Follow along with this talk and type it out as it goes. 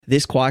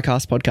This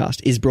Choircast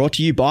podcast is brought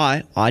to you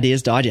by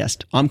Ideas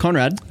Digest. I'm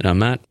Conrad. And I'm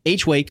Matt.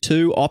 Each week,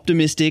 two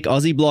optimistic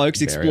Aussie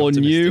blokes explore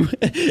new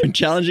and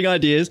challenging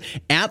ideas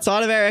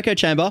outside of our echo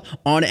chamber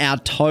on our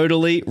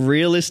totally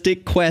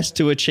realistic quest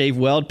to achieve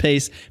world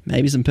peace,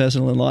 maybe some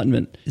personal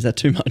enlightenment. Is that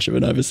too much of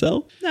an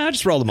oversell? No,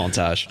 just roll the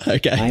montage.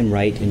 Okay. I'm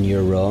right and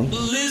you're wrong.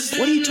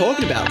 What are you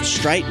talking about?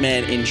 Straight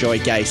men enjoy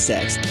gay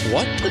sex.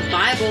 What? The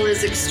Bible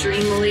is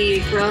extremely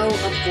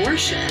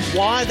pro-abortion.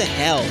 Why the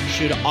hell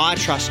should I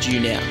trust you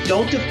now?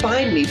 Don't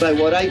define me by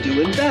what I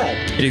do in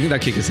bed. Do you think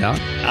that kick us out?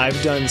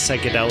 I've done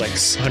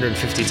psychedelics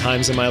 150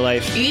 times in my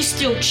life. You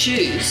still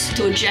choose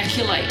to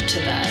ejaculate to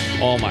that.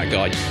 Oh my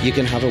God. You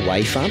can have a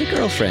wife and a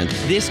girlfriend.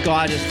 This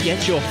guy just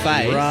gets your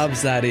face.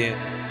 Rubs that in.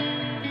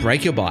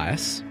 Break your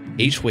bias.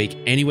 Each week,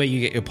 anywhere you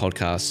get your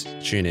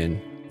podcasts, tune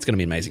in. It's going to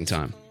be an amazing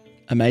time.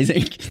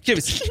 Amazing.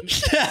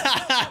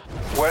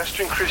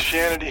 Western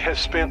Christianity has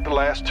spent the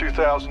last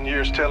 2,000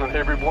 years telling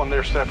everyone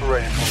they're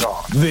separated from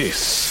God.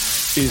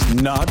 This is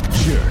Not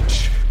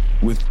Church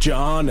with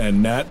John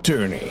and Nat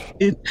Turney.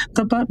 Hit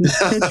the button.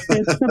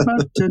 Hit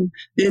the button.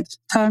 It's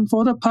time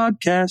for the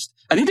podcast.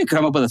 I need to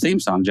come up with a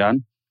theme song,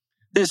 John.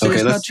 This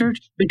is not church,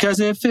 because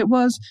if it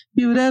was,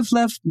 you'd have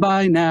left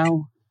by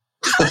now.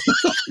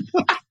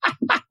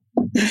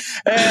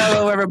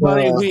 Hello,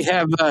 everybody. We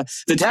have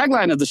the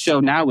tagline of the show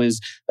now is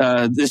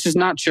this is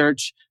not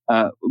church,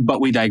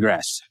 but we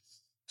digress.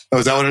 Oh,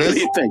 is that what it is? What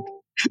do you think?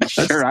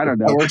 Sure, I don't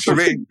know. That works for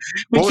me.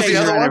 We change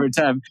it around every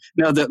time.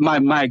 No,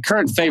 my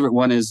current favorite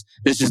one is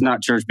this is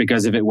not church,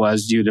 because if it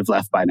was, you'd have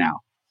left by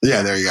now.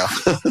 Yeah, there you go.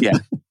 Yeah.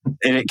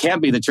 And it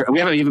can't be the church. We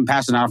haven't even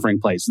passed an offering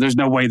plate. So there's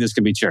no way this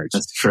can be church.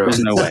 That's true. There's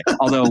no way.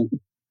 Although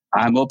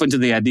I'm open to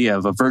the idea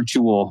of a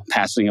virtual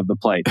passing of the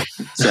plate.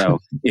 So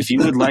if you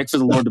would like for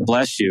the Lord to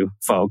bless you,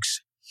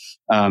 folks,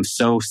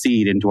 sow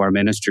seed into our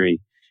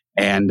ministry,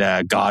 and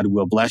God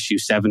will bless you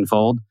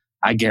sevenfold.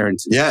 I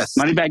guarantee. Yes.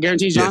 Money back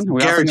guarantee, John? Yes. Are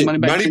we offering the money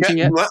back guarantee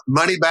yet?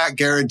 Money back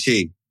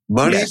guarantee.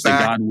 Money Yes,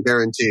 back God,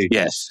 guarantee.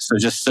 Yes. So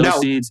just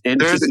sow seeds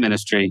into the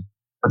ministry.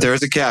 But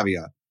there's a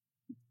caveat.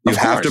 You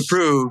have to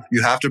prove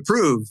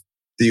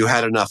that you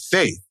had enough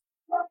faith.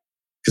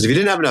 Because if you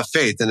didn't have enough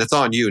faith, then it's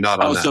on you, not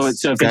on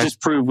us. So if they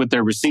just prove with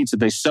their receipts that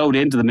they sowed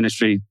into the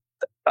ministry,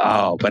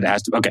 but it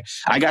has to. Okay,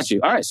 I got you.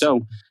 All right,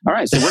 so we're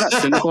not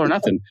cynical or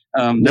nothing.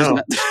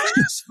 No.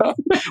 So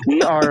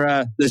we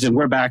are. Listen,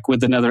 we're back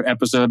with another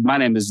episode. My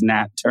name is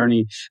Nat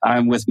Turney.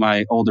 I'm with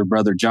my older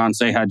brother John.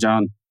 Say hi,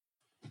 John.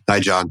 Hi,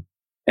 John.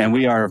 And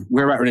we're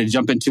about ready to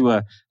jump into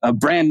a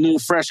brand new,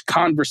 fresh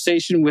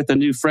conversation with a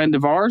new friend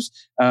of ours.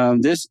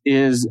 This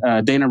is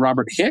Dana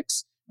Robert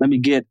Hicks. Let me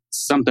get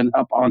something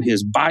up on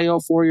his bio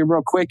for you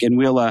real quick, and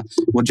we'll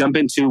jump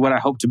into what I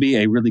hope to be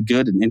a really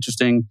good and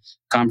interesting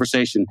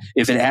conversation.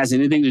 If it has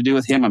anything to do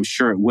with him, I'm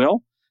sure it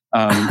will.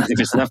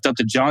 If it's left up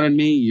to John and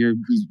me,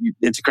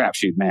 it's a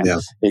crapshoot, man. Yeah,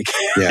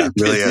 it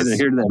really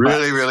is.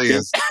 Really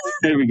is.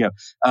 There we go.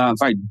 All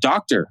right,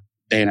 Dr.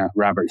 Dana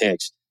Robert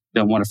Hicks.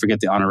 Don't want to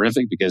forget the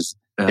honorific, because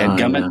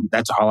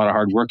that's a whole lot of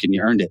hard work and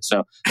you earned it.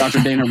 So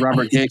Dr. Dana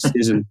Robert Hicks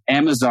is an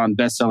Amazon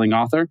best-selling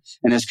author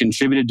and has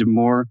contributed to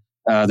more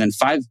than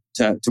five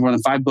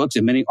books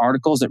and many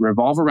articles that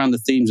revolve around the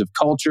themes of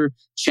culture,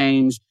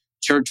 change,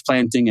 church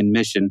planting, and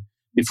mission.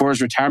 Before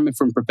his retirement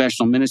from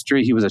professional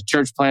ministry, he was a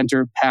church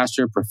planter,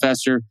 pastor,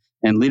 professor,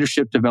 and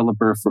leadership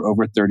developer for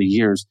over 30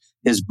 years.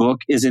 His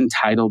book is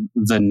entitled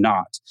The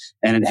Knot,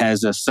 and it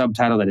has a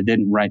subtitle that I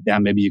didn't write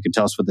down. Maybe you can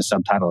tell us what the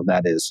subtitle of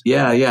that is.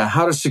 Yeah.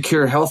 How to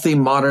secure healthy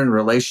modern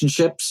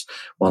relationships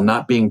while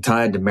not being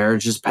tied to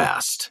marriage's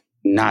past.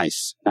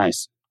 Nice.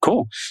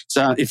 Cool.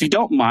 So if you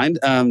don't mind,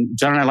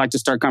 John and I like to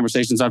start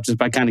conversations off just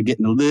by kind of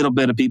getting a little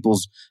bit of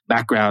people's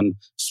background,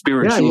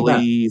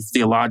 spiritually,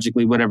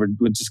 theologically, whatever.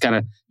 Just kind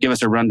of give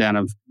us a rundown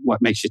of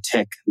what makes you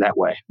tick that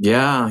way.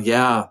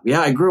 Yeah.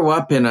 I grew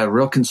up in a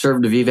real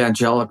conservative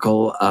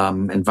evangelical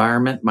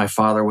environment. My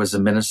father was a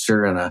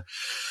minister in a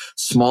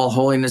small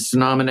holiness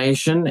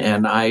denomination,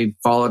 and I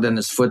followed in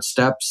his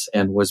footsteps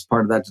and was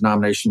part of that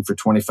denomination for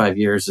 25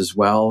 years as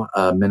well,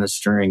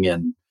 ministering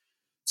in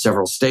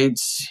several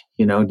states,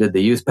 did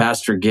the youth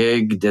pastor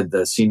gig, did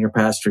the senior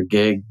pastor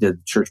gig, did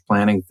the church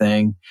planning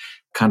thing,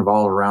 kind of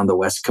all around the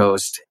West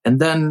Coast. And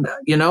then,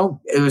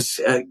 it was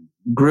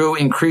grew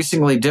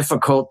increasingly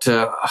difficult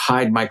to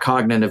hide my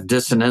cognitive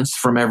dissonance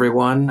from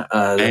everyone.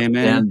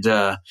 Amen.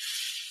 And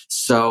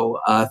so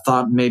I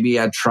thought maybe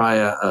I'd try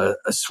a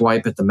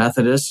swipe at the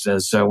Methodist.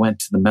 So I went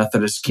to the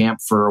Methodist camp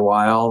for a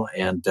while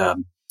and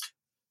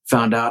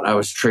found out I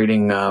was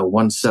trading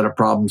one set of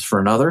problems for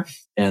another,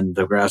 and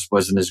the grass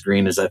wasn't as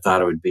green as I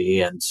thought it would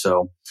be. And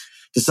so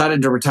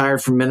decided to retire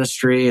from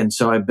ministry. And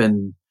so I've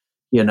been,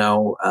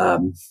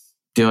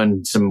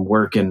 doing some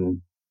work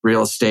in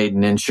real estate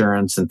and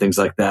insurance and things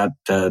like that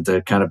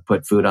to kind of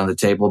put food on the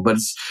table. But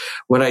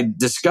what I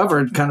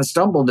discovered, kind of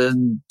stumbled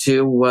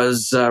into,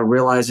 was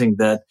realizing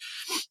that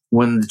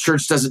when the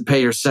church doesn't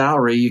pay your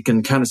salary, you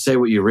can kind of say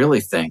what you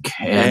really think.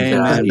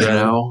 And,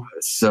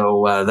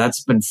 so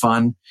that's been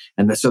fun.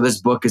 And so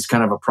this book is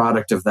kind of a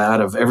product of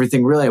that, of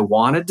everything really I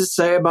wanted to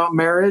say about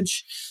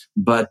marriage,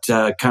 but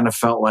kind of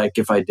felt like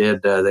if I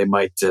did, they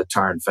might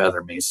tar and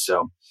feather me.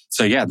 So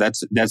yeah,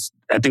 that's.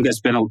 I think that's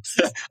been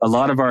a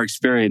lot of our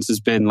experience has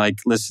been like,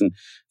 listen,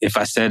 if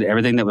I said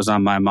everything that was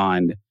on my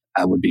mind,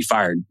 I would be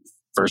fired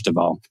first of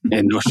all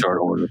in no short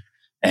order,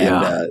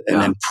 and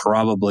then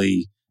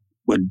probably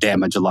would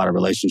damage a lot of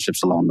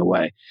relationships along the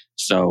way.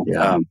 So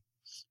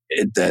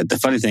the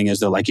funny thing is,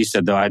 though, like you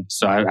said, though, I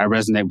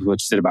resonate with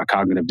what you said about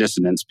cognitive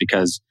dissonance,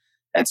 because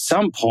at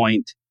some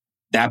point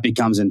that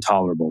becomes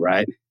intolerable,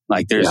 right?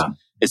 Like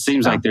it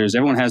seems like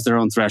everyone has their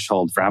own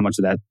threshold for how much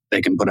of that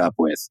they can put up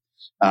with.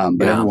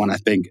 But everyone, I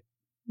think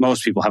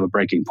most people have a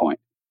breaking point.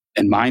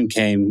 And mine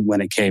came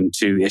when it came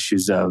to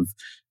issues of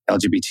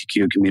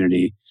LGBTQ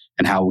community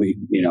and how we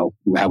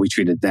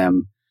treated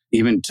them,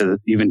 even to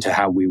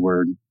how we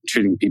were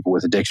treating people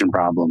with addiction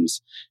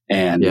problems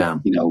and,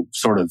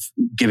 sort of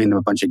giving them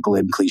a bunch of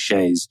glib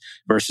cliches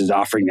versus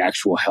offering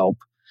actual help.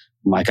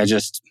 Like, I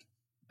just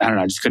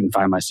couldn't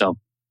find myself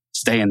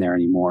staying there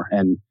anymore.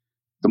 And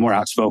the more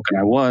outspoken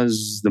I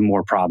was, the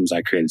more problems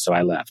I created. So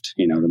I left,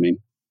 you know what I mean?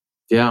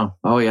 Yeah.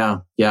 Oh, yeah.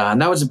 Yeah. And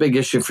that was a big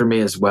issue for me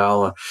as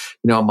well,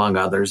 among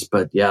others.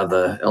 But yeah,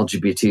 the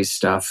LGBT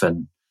stuff.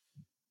 And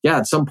yeah,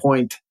 at some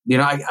point,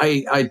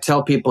 I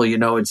tell people,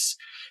 it's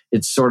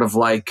sort of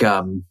like,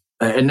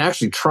 and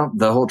actually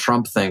the whole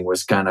Trump thing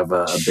was kind of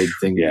a big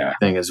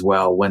thing as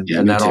well. When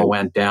that all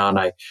went down,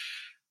 I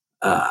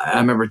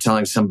remember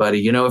telling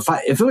somebody,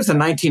 if it was the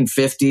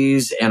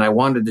 1950s and I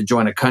wanted to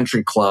join a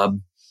country club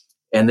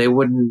and they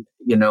wouldn't,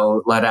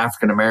 let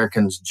African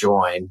Americans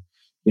join,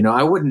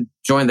 I wouldn't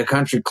join the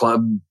country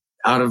club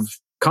out of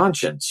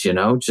conscience, and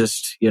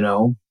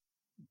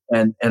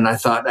I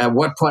thought, at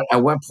what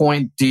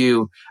point do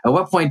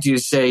you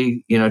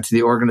say, to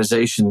the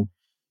organization,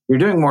 you're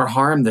doing more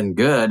harm than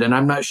good, and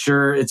I'm not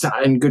sure it's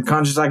in good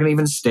conscience I can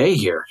even stay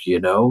here,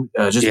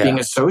 being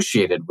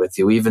associated with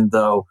you, even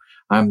though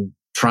I'm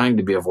trying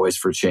to be a voice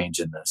for change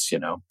in this,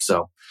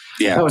 So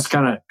that was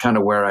kind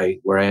of where I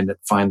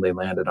finally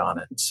landed on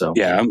it. So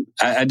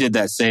I did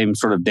that same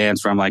sort of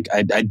dance where I'm like,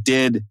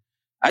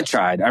 I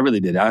tried. I really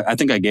did. I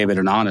think I gave it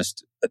an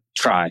honest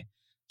try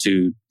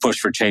to push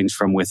for change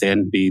from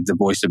within, be the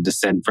voice of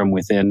dissent from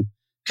within,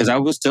 because I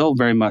was still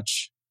very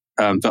much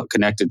felt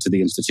connected to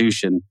the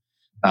institution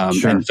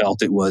and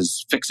felt it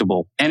was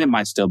fixable. And it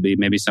might still be.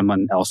 Maybe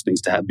someone else needs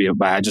to be,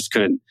 but I just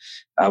couldn't.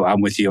 I'm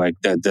with you. Like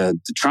the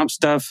Trump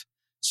stuff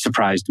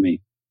surprised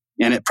me,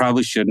 and it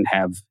probably shouldn't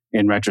have.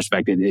 In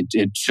retrospect,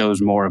 it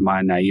shows more of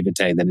my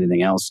naivete than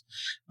anything else.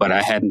 But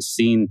I hadn't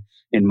seen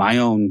in my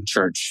own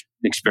church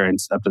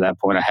experience up to that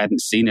point, I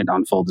hadn't seen it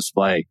on full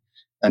display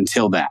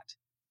until that.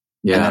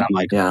 Yeah. And then I'm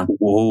like,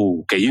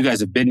 whoa, okay, you guys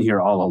have been here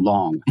all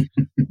along,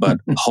 but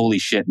holy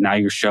shit, now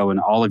you're showing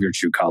all of your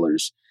true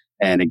colors.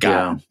 And it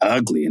got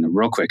ugly in a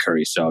real quick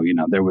hurry. So,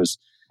 there was,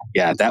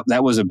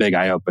 that was a big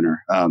eye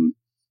opener.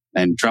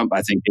 And Trump,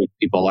 I think, gave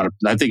people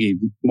he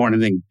more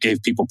than anything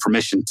gave people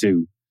permission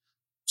to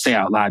say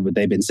out loud what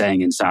they've been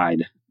saying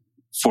inside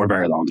for a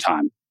very long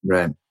time.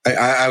 Right.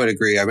 I would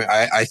agree. I mean,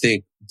 I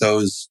think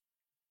those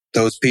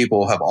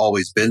people have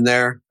always been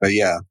there, but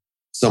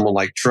someone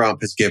like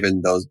Trump has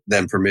given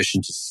them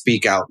permission to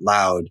speak out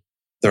loud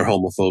their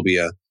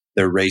homophobia,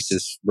 their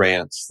racist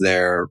rants,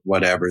 their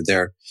whatever,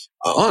 their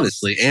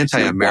honestly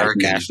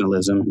anti-American white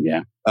nationalism.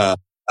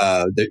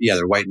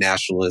 Their white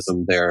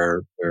nationalism,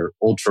 their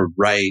ultra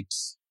right,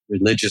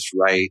 religious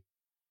right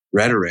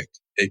rhetoric.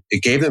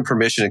 It gave them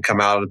permission to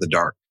come out of the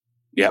dark.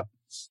 Yep.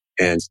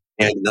 And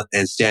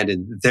stand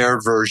in their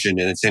version,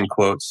 and it's in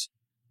quotes.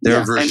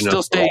 Their version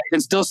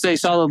and still stay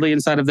solidly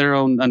inside of their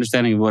own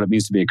understanding of what it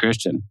means to be a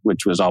Christian,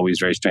 which was always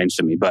very strange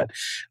to me. But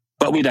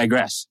we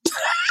digress.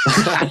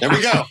 There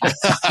we go.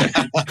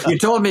 You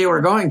told me you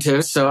were going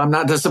to, so I'm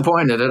not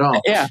disappointed at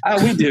all. Yeah,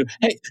 we do.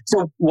 Hey,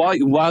 so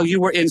while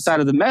you were inside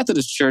of the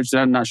Methodist Church,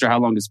 and I'm not sure how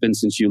long it's been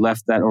since you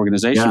left that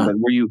organization, but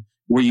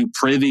were you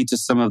privy to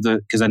some of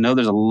because I know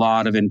there's a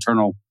lot of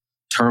internal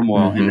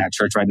turmoil in that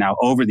church right now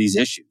over these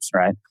issues,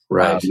 right?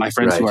 Right. My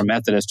friends who are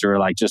Methodist are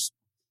like, just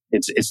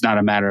it's not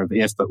a matter of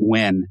if, but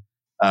when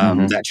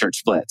that church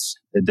splits.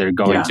 They're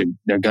going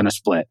to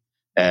split,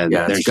 and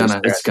it's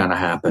gonna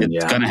happen.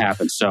 It's gonna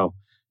happen. So,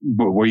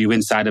 were you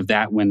inside of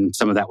that when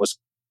some of that was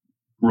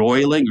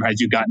roiling, or had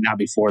you gotten out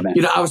before then?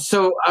 I was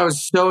so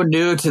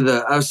new to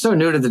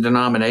the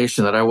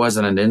denomination that I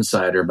wasn't an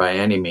insider by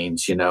any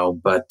means,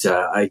 but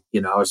I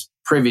was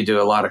privy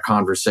to a lot of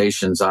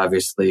conversations,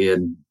 obviously,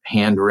 and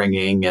hand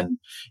wringing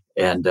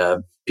and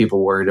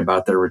people worried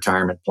about their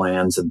retirement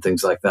plans and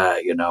things like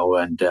that,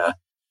 and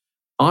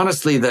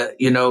honestly, the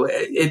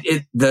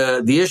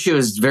issue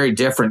is very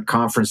different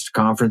conference to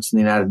conference in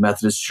the United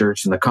Methodist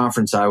Church, and the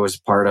conference I was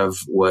part of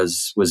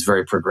was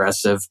very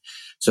progressive.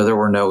 So there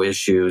were no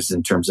issues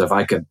in terms of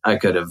I could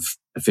have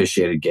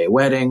officiated gay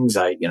weddings.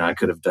 I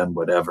could have done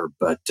whatever,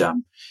 but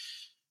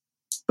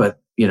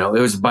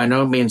it was by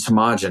no means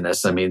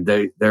homogenous. I mean,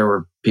 there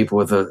were people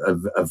with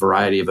a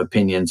variety of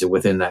opinions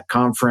within that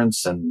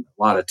conference and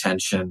a lot of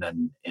tension.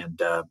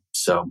 And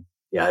so,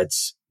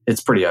 it's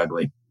pretty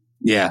ugly.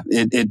 Yeah,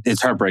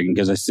 it's heartbreaking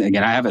because,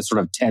 again, I have a sort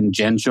of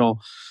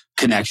tangential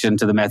connection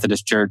to the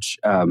Methodist Church.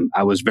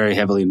 I was very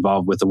heavily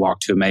involved with the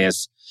Walk to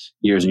Emmaus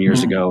years and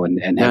years ago,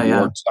 and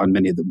have worked on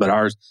many of the. But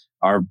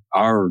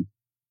our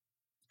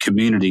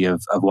community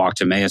of Walk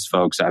to Emmaus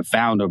folks, I've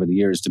found over the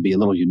years to be a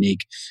little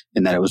unique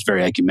in that it was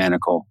very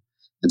ecumenical,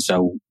 and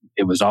so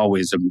it was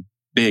always a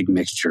big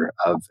mixture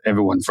of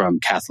everyone from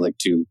Catholic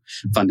to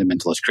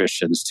fundamentalist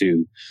Christians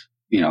to,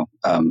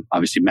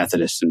 obviously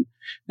Methodists,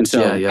 and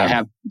so I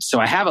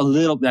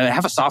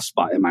have a soft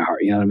spot in my heart.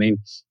 You know what I mean?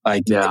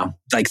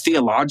 Like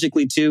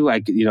theologically too.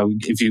 Like,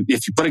 if you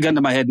put a gun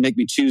to my head and make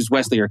me choose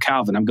Wesley or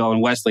Calvin, I'm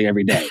going Wesley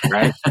every day,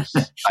 right?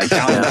 Like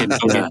Calvin can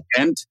go get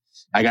bent.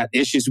 I got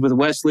issues with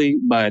Wesley,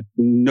 but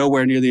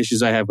nowhere near the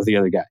issues I have with the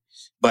other guy.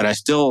 But I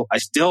still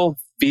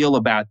feel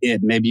about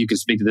it. Maybe you can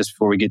speak to this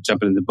before we get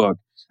jumping in the book.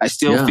 I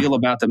still feel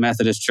about the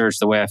Methodist Church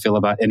the way I feel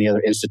about any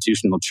other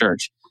institutional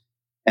church,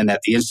 and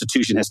that the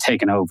institution has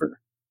taken over.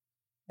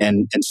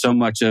 And so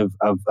much of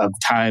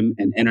time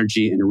and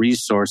energy and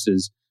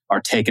resources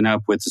are taken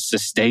up with the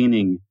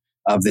sustaining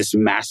of this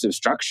massive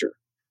structure.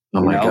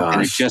 Oh my gosh.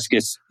 And it just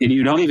gets, and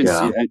you don't even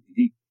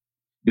see,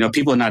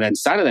 people not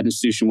inside of that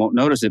institution won't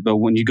notice it. But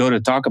when you go to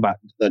talk about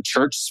the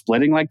church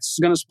splitting like this is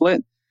going to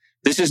split,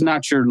 this is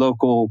not your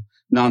local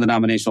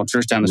non-denominational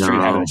church down the street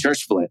having a church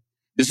split.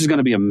 This is going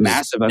to be a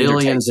massive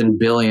billions and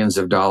billions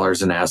of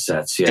dollars in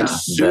assets. Yeah,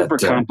 it's super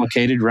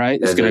complicated, right?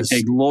 It's going to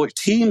take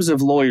teams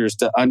of lawyers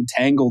to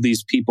untangle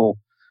these people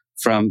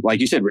from,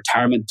 like you said,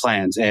 retirement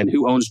plans and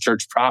who owns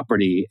church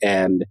property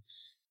and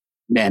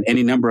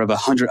any number of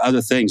 100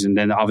 other things, and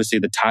then obviously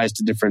the ties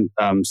to different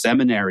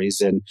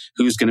seminaries and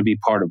who's going to be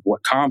part of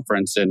what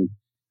conference and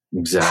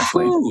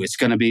exactly. It's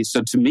going to be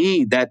so. To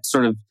me, that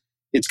sort of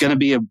it's going to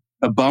be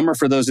a bummer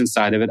for those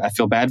inside of it. I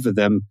feel bad for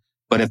them.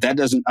 But if that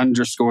doesn't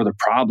underscore the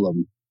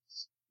problem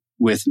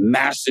with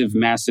massive,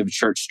 massive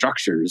church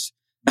structures,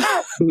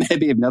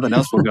 maybe if nothing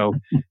else, we'll go,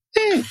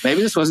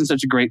 maybe this wasn't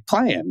such a great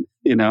plan.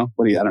 I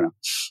don't know.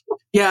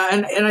 Yeah.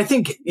 And I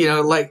think,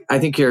 I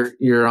think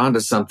you're onto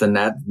something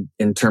that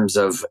in terms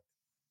of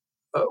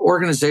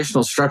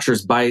organizational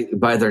structures by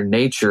their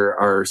nature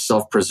are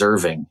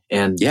self-preserving,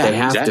 and they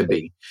have to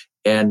be.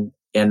 And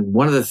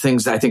one of the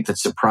things I think that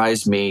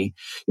surprised me,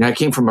 I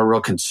came from a real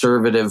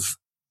conservative,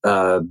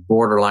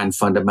 borderline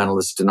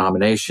fundamentalist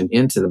denomination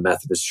into the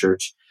Methodist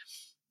Church.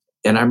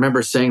 And I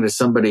remember saying to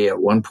somebody at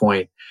one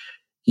point,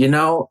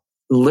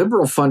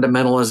 liberal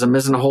fundamentalism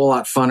isn't a whole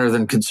lot funner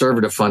than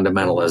conservative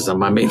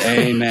fundamentalism. I mean,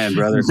 amen,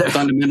 brother.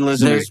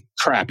 Fundamentalism is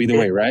crap either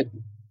way, right?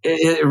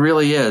 It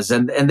really is.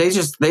 And they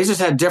just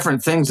had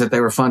different things that they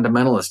were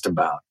fundamentalist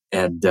about.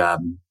 And,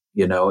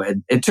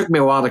 it took me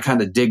a while to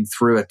kind of dig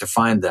through it to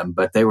find them,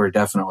 but they were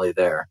definitely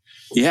there.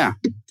 Yeah.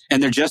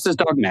 And they're just as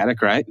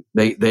dogmatic, right?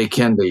 They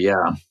can be,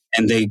 yeah.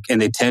 And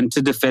they tend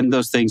to defend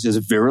those things as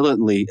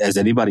virulently as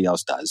anybody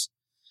else does.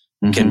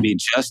 Mm-hmm. Can be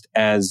just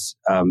as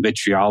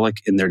vitriolic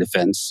in their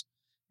defense.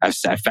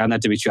 I've found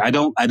that to be true. I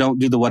don't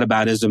do the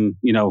whataboutism,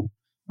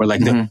 where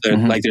like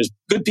like there's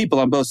good people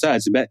on both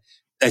sides. But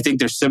I think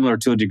they're similar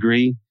to a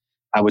degree.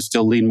 I would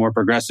still lean more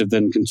progressive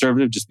than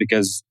conservative, just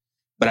because.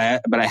 But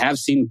I have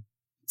seen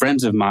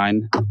friends of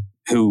mine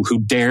who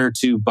dare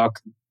to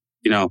buck,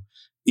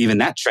 even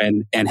that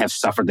trend and have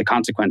suffered the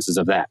consequences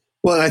of that.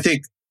 Well, I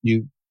think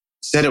you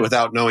said it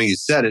without knowing you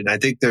said it. And I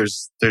think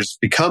there's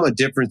become a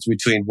difference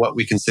between what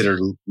we consider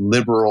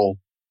liberal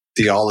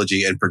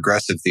theology and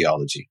progressive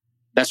theology.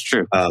 That's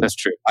true. That's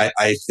true.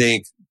 I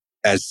think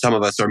as some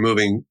of us are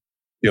moving,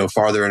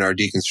 farther in our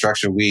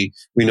deconstruction, we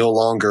no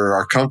longer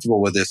are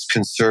comfortable with this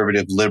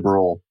conservative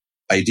liberal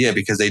idea,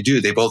 because they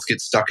both get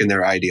stuck in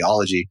their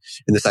ideology.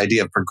 And this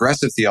idea of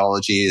progressive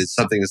theology is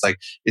something that's like,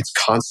 it's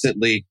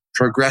constantly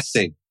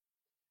progressing.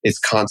 It's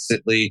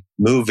constantly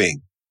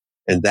moving.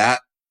 And that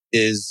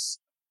is,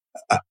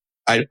 if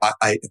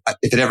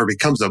it ever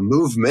becomes a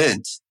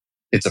movement,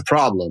 it's a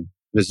problem.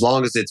 But as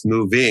long as it's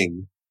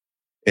moving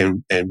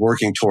and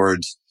working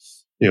towards,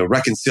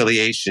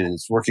 reconciliation,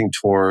 it's working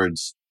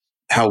towards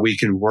how we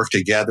can work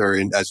together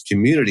as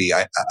community,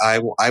 I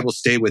will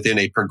stay within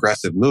a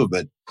progressive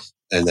movement.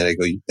 And then I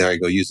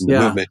go using the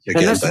movement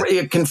again. And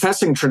that's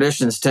confessing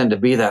traditions tend to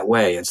be that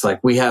way. It's like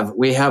we have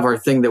our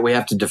thing that we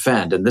have to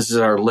defend, and this is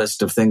our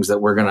list of things that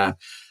we're gonna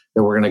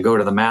go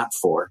to the mat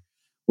for.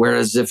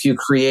 Whereas if you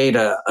create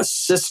a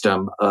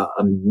system, a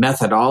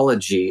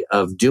methodology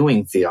of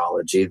doing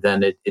theology,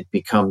 then it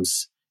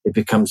becomes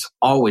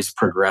always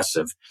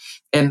progressive.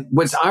 And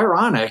what's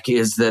ironic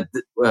is that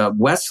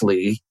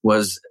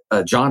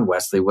John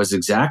Wesley was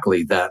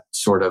exactly that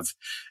sort of.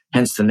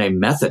 Hence the name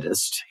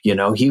Methodist. He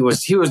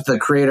was the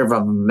creator of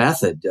a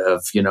method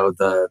of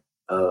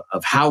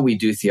of how we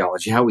do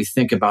theology, how we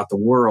think about the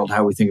world,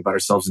 how we think about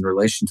ourselves in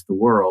relation to the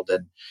world,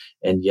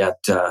 and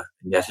yet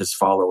his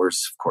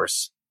followers, of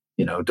course,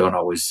 don't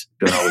always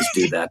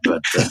do that.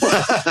 But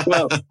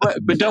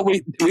but don't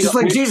we just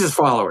like Jesus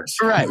followers,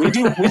 right? We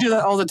do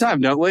that all the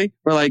time, don't we?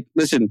 We're like,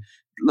 listen,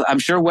 I'm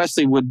sure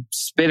Wesley would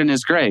spit in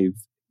his grave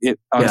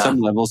on some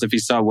levels if he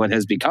saw what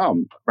has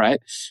become, right?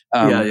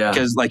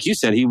 Because like you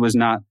said, he was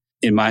not.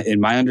 In my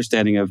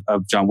understanding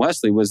of John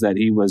Wesley was that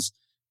he was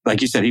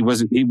like you said, he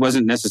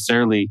wasn't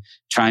necessarily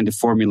trying to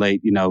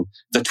formulate,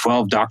 the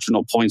 12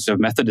 doctrinal points of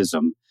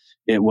Methodism.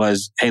 It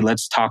was, hey,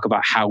 let's talk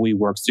about how we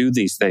work through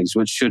these things,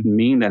 which should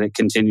mean that it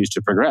continues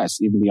to progress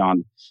even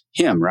beyond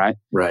him, right?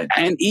 Right.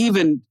 And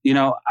even,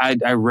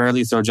 I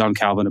rarely throw John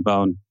Calvin a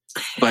bone,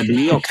 but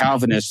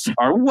neo-Calvinists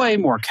are way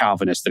more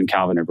Calvinist than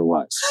Calvin ever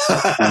was.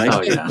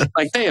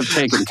 Like they have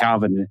taken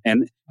Calvin,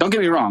 and don't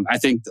get me wrong, I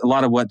think a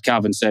lot of what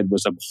Calvin said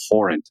was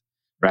abhorrent,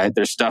 right?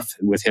 There's stuff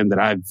with him that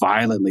I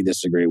violently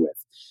disagree with.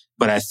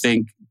 But I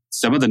think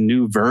some of the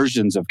new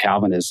versions of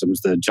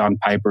Calvinisms, the John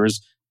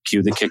Pipers,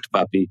 cue the kicked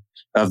puppy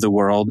of the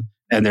world,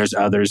 and there's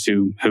others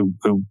who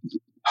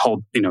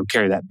hold,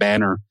 carry that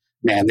banner.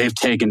 Man, they've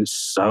taken it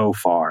so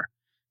far.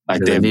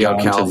 Like the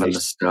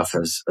neo-Calvinist stuff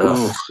is,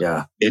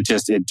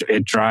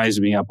 it drives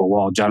me up a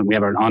wall. John, we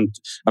have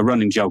a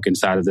running joke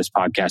inside of this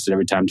podcast that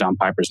every time John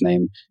Piper's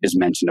name is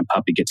mentioned, a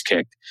puppy gets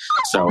kicked.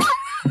 So,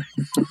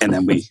 and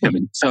then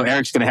so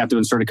Eric's going to have to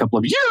insert a couple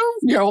of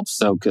you hope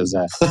so, because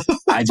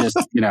I just,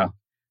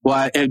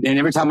 and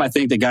every time I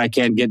think the guy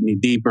can't get any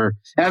deeper,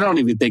 and I don't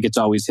even think it's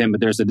always him,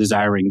 but there's a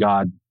Desiring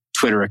God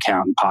Twitter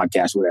account and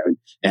podcast, whatever,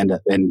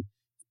 and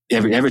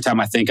every time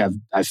I think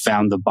I've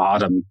found the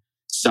bottom,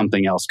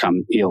 something else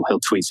he'll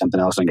tweet something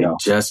else and go,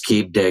 just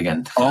keep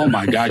digging. Oh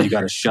my God, you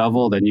got a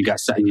shovel, then you got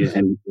something, you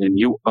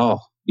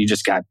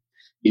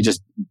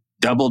just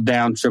doubled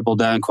down, tripled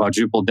down,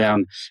 quadrupled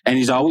down. And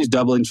he's always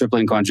doubling,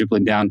 tripling,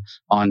 quadrupling down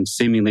on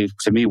seemingly,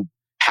 to me,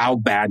 how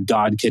bad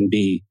God can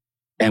be,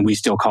 and we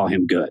still call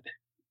him good.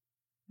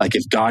 Like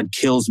if God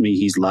kills me,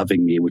 he's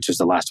loving me, which is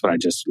the last one I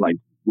just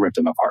ripped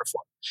him apart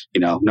for.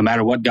 No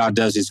matter what God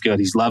does, he's good.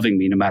 He's loving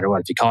me no matter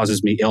what. If he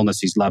causes me illness,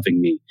 he's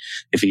loving me.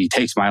 If he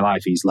takes my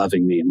life, he's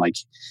loving me. I'm like,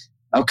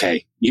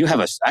 okay,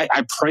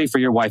 I pray for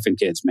your wife and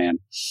kids, man.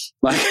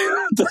 Like,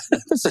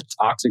 that's a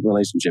toxic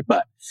relationship.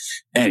 But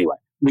anyway,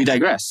 we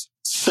digress.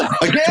 So,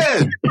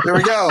 again, there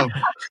we go.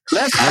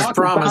 Let's talk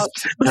about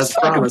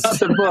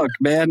the book,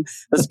 man.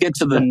 Let's get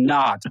to the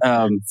knot.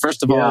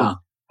 First of all,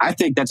 I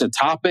think that's a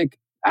topic.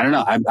 I don't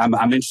know.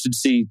 I'm interested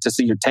to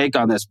see your take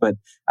on this, but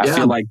I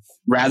feel like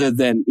rather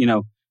than,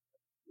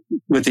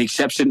 with the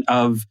exception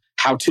of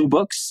how-to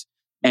books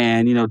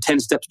and, 10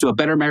 steps to a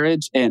better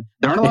marriage, and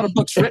there aren't a lot of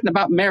books written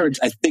about marriage,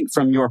 I think,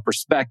 from your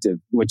perspective,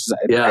 which is,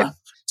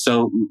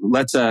 so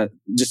let's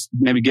just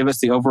maybe give us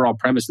the overall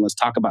premise and let's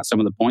talk about some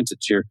of the points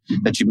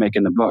that you make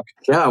in the book.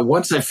 Yeah.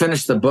 Once I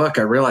finished the book,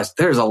 I realized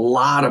there's a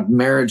lot of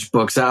marriage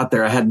books out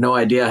there. I had no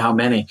idea how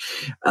many,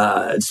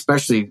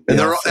 especially. And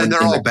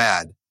they're all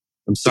bad.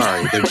 I'm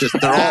sorry.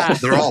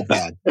 They're all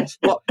bad.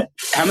 Well,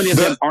 how many of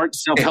them aren't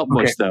self-help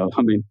books though?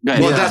 I mean,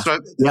 that's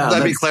what,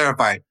 let me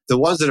clarify. The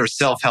ones that are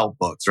self-help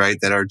books, right?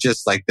 That are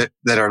just like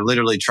that are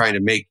literally trying to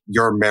make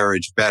your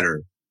marriage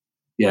better.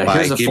 Yeah,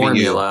 here's a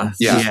formula.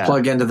 Just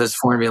plug into this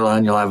formula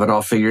and you'll have it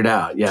all figured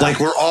out. Yeah. Like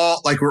we're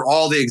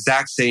all the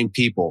exact same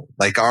people.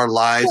 Like our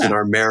lives and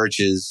our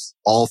marriages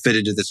all fit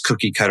into this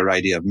cookie cutter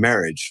idea of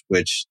marriage,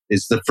 which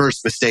is the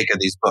first mistake of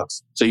these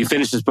books. So you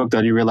finish this book though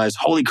and you realize,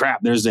 holy crap,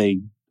 there's a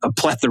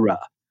plethora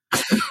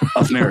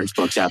of marriage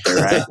books out there,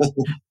 right?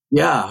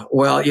 Yeah.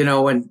 Well,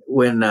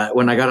 when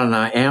I got on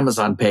the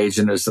Amazon page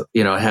and it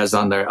has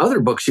on there other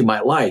books you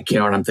might like,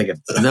 and I'm thinking,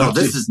 no,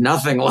 this is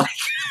nothing like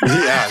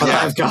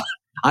I've got.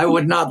 I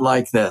would not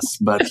like this,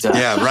 but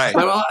right.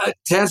 But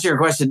to answer your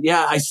question,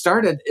 I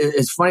started.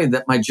 It's funny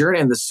that my journey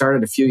in this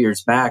started a few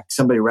years back.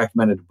 Somebody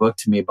recommended a book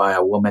to me by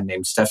a woman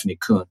named Stephanie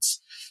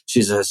Kuntz.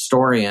 She's a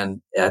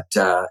historian at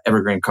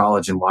Evergreen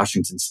College in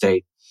Washington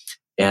State.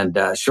 And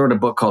she wrote a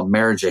book called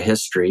Marriage: A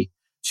History.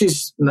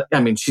 She's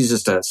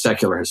just a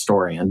secular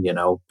historian,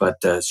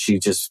 but she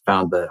just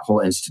found the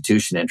whole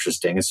institution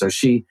interesting. And so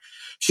she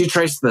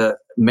traced the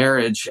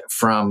marriage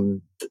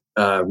from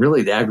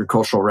really the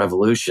agricultural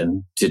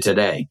revolution to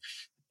today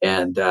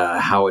and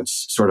how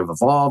it's sort of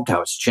evolved,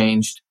 how it's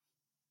changed.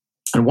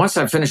 And once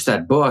I finished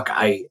that book,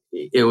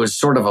 it was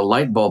sort of a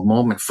light bulb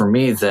moment for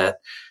me that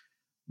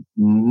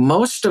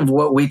most of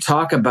what we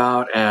talk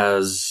about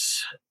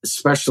as,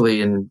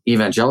 especially in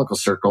evangelical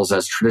circles,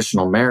 as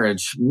traditional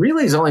marriage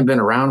really has only been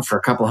around for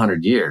a couple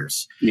hundred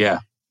years. Yeah.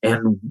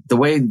 And the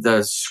way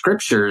the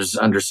scriptures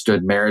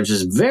understood marriage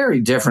is very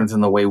different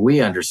than the way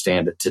we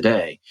understand it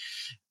today.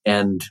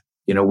 And,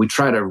 we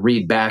try to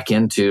read back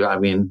into,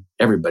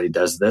 everybody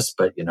does this,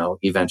 but,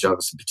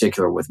 evangelicals in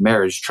particular with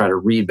marriage, try to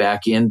read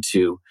back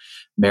into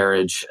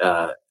marriage,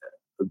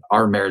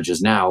 our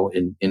marriages now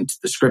into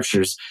the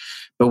scriptures.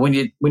 But when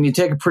you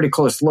take a pretty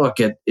close look,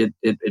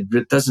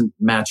 it doesn't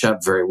match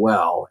up very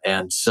well.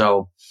 And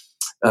so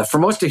for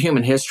most of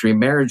human history,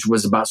 marriage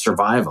was about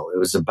survival. It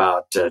was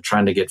about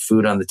trying to get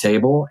food on the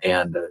table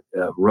and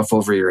a roof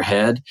over your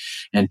head.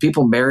 And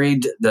people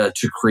married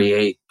to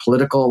create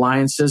political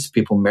alliances.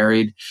 People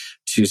married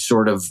to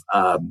sort of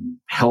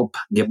help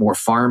get more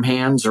farm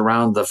hands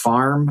around the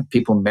farm.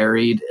 People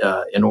married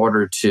in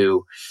order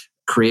to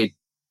create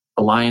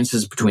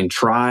alliances between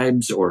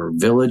tribes or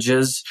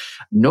villages.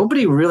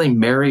 Nobody really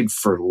married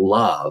for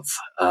love.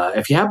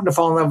 If you happen to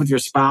fall in love with your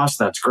spouse,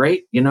 that's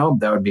great.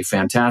 That would be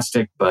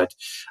fantastic. But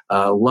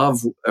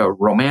love,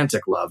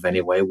 romantic love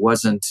anyway,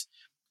 wasn't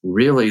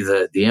really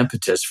the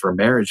impetus for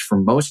marriage for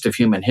most of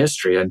human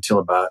history until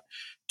about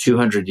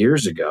 200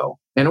 years ago.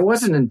 And it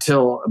wasn't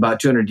until about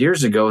 200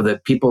 years ago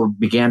that people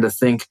began to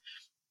think,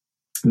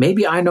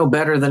 maybe I know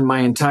better than my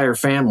entire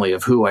family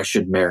of who I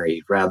should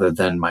marry rather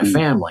than my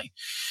family.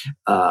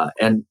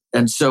 And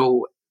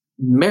so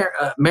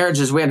marriage,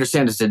 as we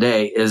understand it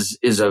today, is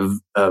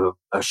a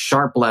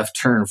sharp left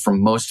turn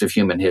from most of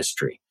human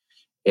history.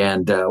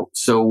 And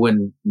so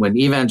when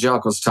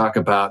evangelicals talk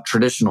about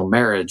traditional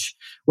marriage,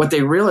 what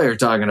they really are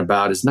talking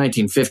about is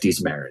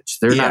 1950s marriage.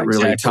 They're not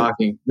really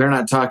talking. They're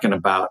not talking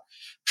about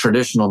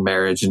traditional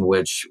marriage in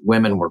which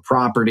women were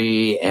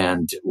property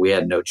and we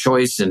had no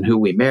choice in who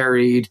we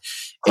married,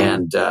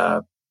 and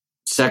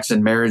sex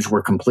and marriage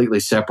were completely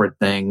separate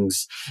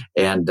things,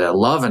 and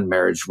love and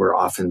marriage were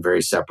often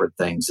very separate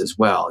things as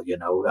well.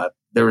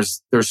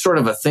 There's sort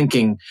of a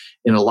thinking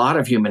in a lot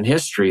of human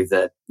history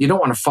that you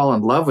don't want to fall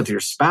in love with your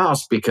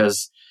spouse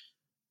because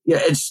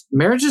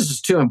marriage is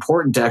just too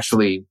important to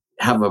actually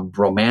have a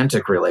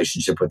romantic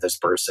relationship with this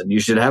person. You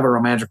should have a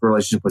romantic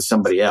relationship with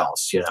somebody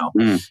else,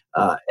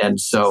 and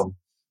so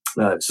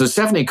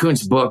Stephanie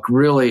Kuhn's book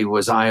really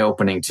was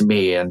eye-opening to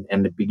me, and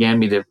it began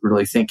me to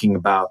really thinking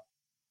about,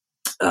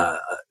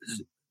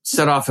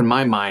 set off in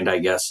my mind, I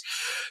guess,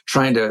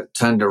 trying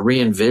to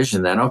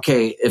re-envision that.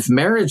 Okay, if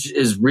marriage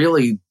is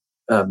really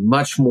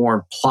much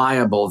more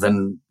pliable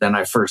than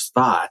I first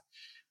thought,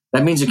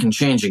 that means it can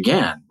change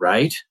again,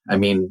 right? I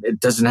mean, it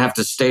doesn't have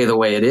to stay the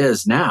way it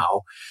is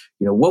now.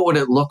 What would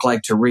it look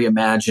like to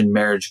reimagine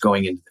marriage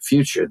going into the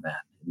future then,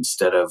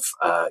 instead of,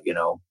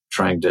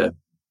 trying to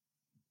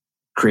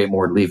create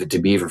more Leave It to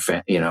Beaver,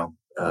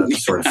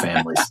 sort of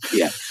families.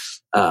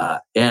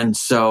 And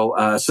so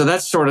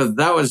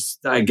that was,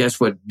 I guess,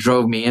 what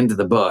drove me into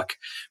the book.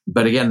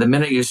 But again, the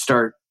minute you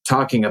start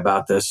talking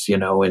about this,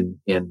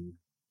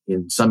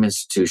 in some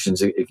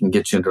institutions, it can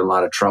get you into a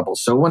lot of trouble.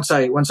 So once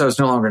I was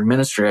no longer in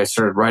ministry, I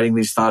started writing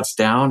these thoughts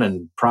down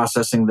and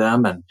processing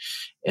them.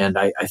 And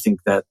I think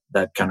that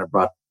kind of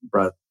brought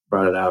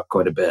it out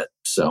quite a bit.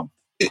 So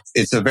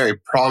it's a very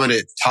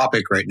prominent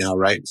topic right now,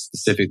 right?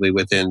 Specifically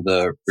within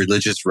the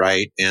religious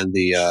right and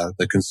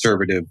the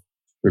conservative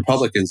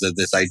Republicans, of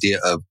this idea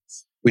of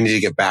we need to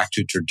get back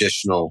to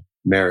traditional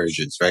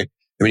marriages, right?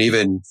 I mean,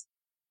 even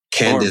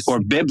Candace or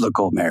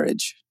biblical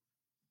marriage.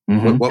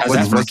 Mm-hmm.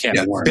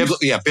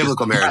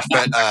 Biblical marriage.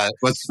 But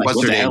what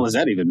the hell does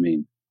that even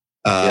mean?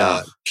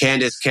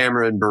 Candace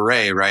Cameron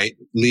Bure, right?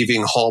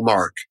 Leaving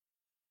Hallmark,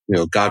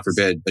 God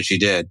forbid, but she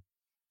did,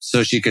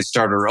 so she could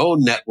start her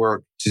own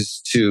network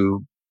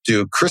to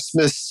do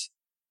Christmas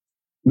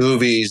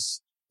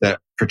movies that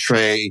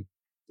portray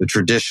the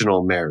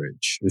traditional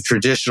marriage, the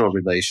traditional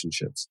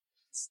relationships,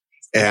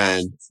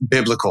 and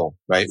biblical,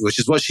 right? Which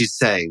is what she's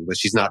saying, but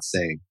she's not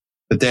saying.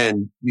 But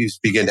then you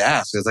begin to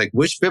ask, it's like,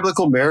 which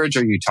biblical marriage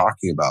are you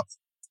talking about?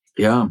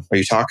 Yeah. Are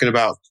you talking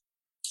about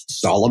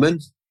Solomon?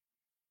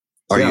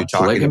 Are you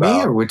talking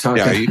about, are we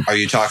talking? Are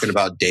you talking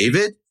about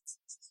David?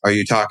 Are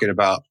you talking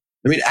about,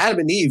 Adam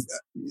and Eve,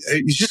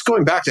 just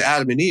going back to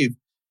Adam and Eve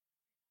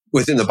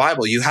within the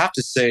Bible, you have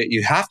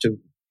to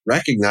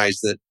recognize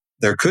that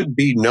there could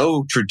be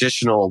no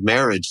traditional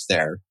marriage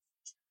there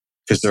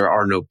because there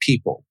are no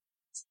people,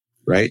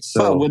 right?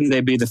 So wouldn't they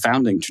be the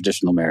founding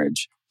traditional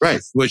marriage? Right,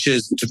 which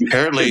is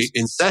apparently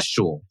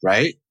incestual,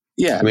 right?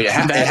 Yeah. It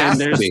has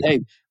to be.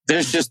 Hey,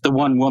 there's just the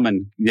one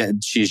woman. Yeah,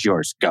 she's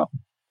yours. Go.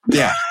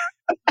 Yeah.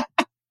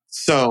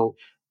 So,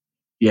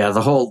 yeah,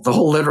 the whole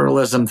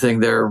literalism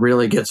thing there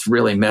really gets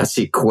really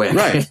messy quick.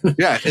 Right.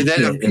 Yeah. And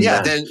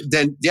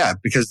then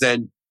because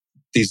then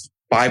these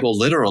Bible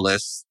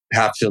literalists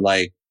have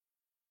to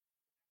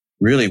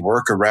really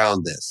work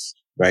around this,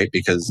 right?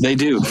 Because they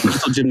do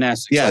mental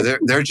gymnastics. Yeah,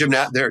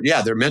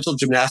 they're mental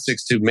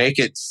gymnastics to make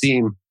it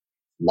seem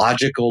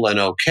logical and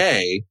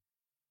okay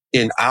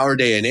in our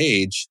day and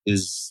age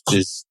is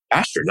just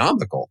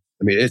astronomical.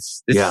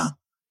 It's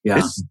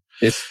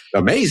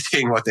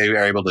amazing what they were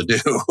able to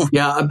do.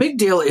 Yeah, a big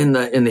deal in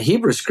the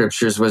Hebrew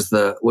scriptures was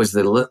the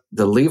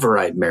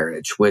Levirate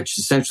marriage, which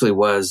essentially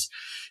was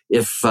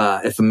if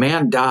a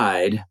man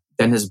died,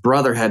 then his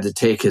brother had to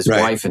take his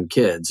wife and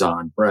kids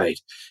on, right?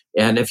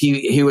 And if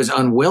he was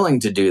unwilling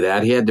to do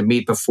that, he had to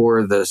meet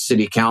before the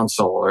city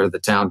council or the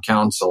town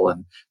council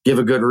and give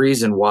a good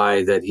reason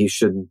why that he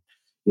shouldn't,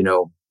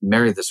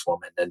 marry this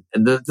woman. And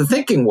the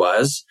thinking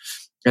was,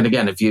 and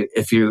again, if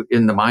you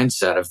in the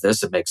mindset of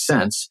this, it makes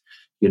sense.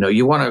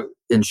 You want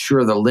to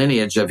ensure the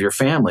lineage of your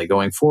family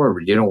going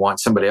forward. You don't want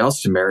somebody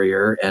else to marry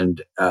her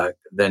and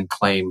then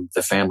claim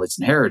the family's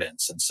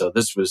inheritance. And so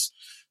this was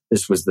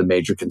the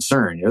major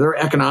concern. There are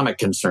economic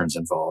concerns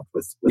involved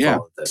with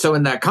all of this. So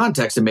in that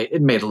context,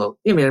 it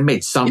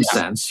made some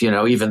sense,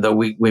 even though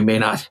we may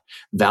not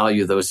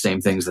value those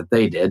same things that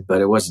they did,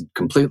 but it wasn't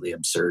completely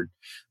absurd.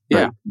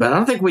 But I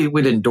don't think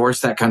we'd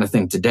endorse that kind of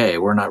thing today.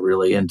 We're not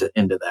really into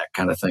that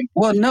kind of thing.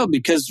 Well, no,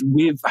 because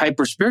we've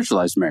hyper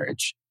spiritualized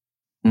marriage.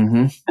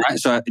 Mm-hmm. Right.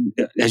 So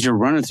as you're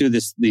running through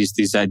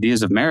these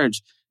ideas of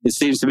marriage, it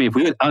seems to me if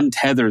we would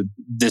untether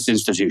this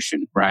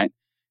institution, right,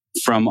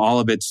 from all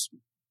of its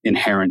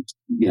inherent,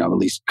 at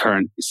least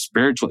current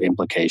spiritual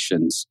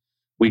implications,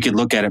 we could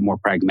look at it more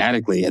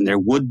pragmatically, and there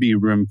would be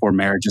room for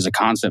marriage as a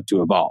concept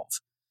to evolve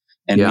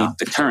and meet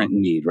the current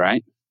need,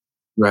 right?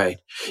 Right.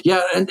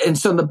 Yeah. And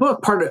so in the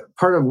book, part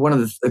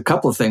of a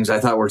couple of things I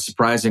thought were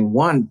surprising.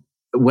 One,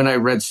 when I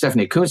read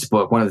Stephanie Kuntz's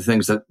book, one of the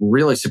things that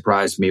really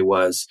surprised me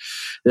was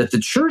that the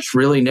church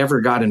really never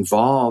got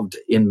involved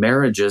in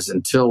marriages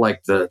until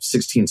like the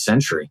 16th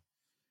century.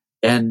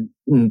 And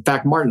in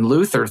fact, Martin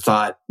Luther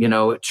thought,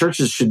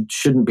 churches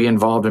shouldn't be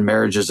involved in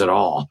marriages at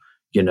all,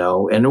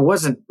 and it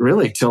wasn't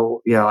really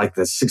till, like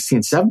the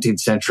 16th, 17th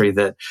century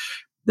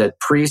that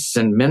priests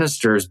and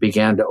ministers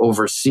began to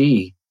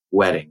oversee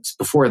weddings.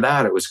 Before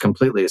that, it was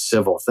completely a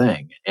civil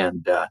thing.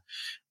 And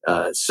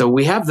so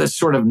we have this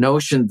sort of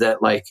notion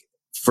that like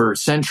for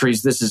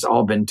centuries, this has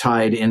all been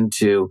tied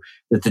into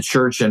that the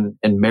church and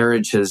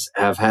marriage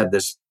have had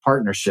this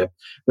partnership,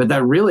 but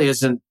that really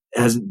hasn't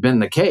been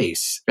the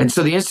case. And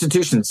so the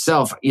institution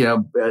itself,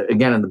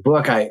 again, in the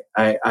book, I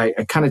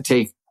kind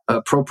of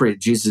appropriate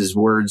Jesus'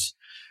 words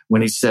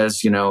when he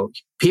says,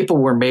 people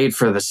were made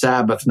for the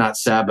Sabbath, not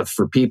Sabbath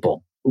for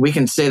people. We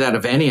can say that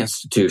of any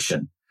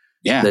institution.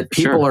 Yeah, that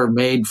people are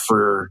made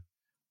for,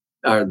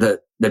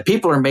 that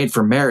people are made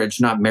for marriage,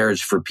 not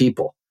marriage for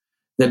people.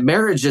 That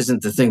marriage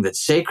isn't the thing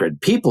that's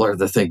sacred. People are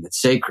the thing that's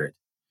sacred.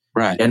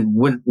 Right. And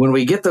when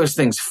we get those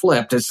things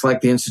flipped, it's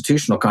like the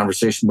institutional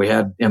conversation we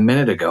had a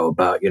minute ago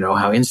about,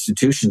 how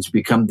institutions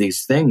become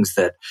these things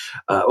that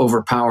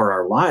overpower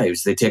our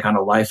lives. They take on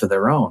a life of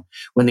their own.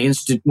 When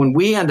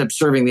we end up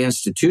serving the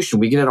institution,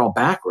 we get it all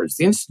backwards.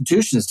 The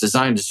institution is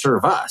designed to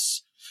serve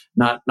us,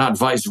 not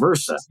vice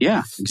versa.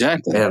 Yeah,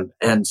 exactly.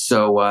 And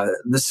so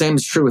the same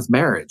is true with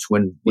marriage.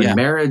 When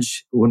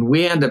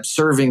we end up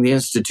serving the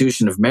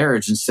institution of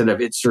marriage instead of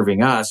it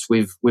serving us,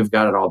 we've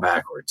got it all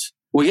backwards.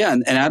 Well, yeah,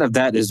 and out of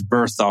that is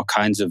birthed all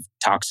kinds of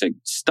toxic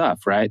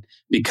stuff, right?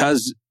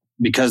 Because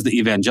the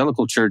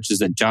evangelical churches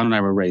that John and I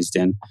were raised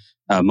in,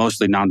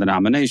 mostly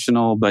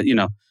non-denominational, but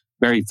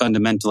very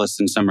fundamentalist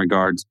in some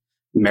regards,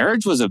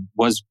 marriage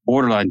was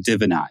borderline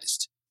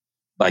divinized,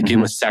 like it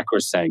was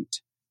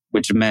sacrosanct,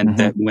 which meant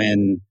that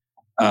when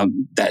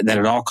that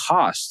at all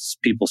costs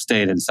people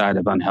stayed inside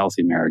of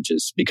unhealthy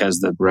marriages because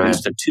the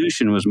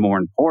institution was more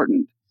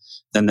important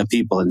than the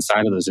people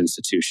inside of those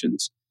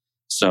institutions.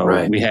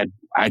 So we had,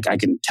 I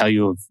can tell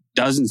you of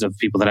dozens of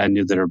people that I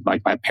knew that are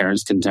like my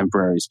parents'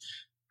 contemporaries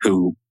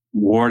who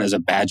wore it as a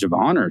badge of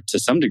honor to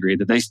some degree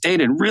that they stayed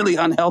in really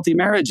unhealthy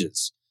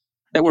marriages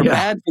that were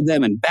bad for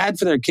them and bad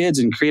for their kids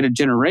and created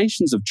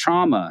generations of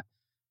trauma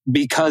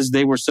because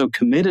they were so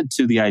committed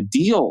to the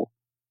ideal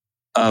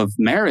of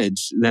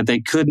marriage that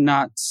they could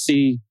not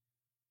see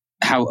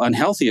how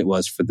unhealthy it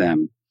was for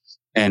them.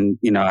 And,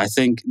 I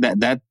think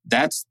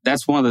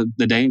that's one of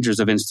the dangers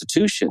of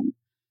institution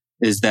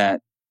is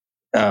that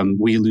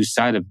we lose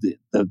sight of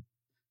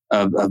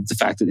the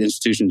fact that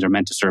institutions are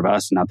meant to serve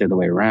us and not the other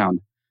way around.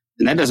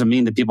 And that doesn't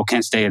mean that people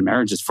can't stay in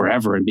marriages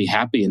forever and be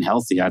happy and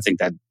healthy. I think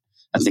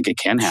it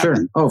can happen.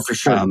 Sure. Oh, for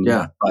sure.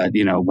 But,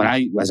 when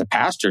I, as a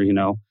pastor,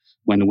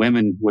 when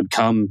women would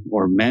come,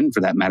 or men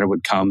for that matter,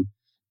 would come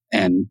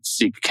and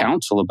seek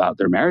counsel about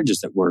their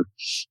marriages that were,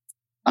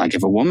 like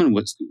if a woman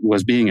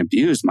was being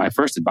abused, my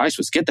first advice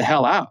was get the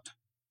hell out.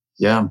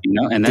 Yeah.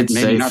 And that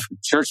maybe not the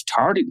church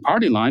party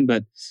line,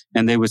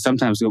 and they would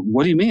sometimes go,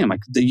 what do you mean? I'm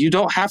like, you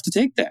don't have to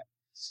take that.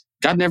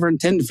 God never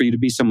intended for you to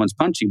be someone's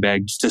punching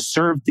bag just to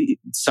serve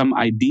some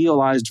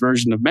idealized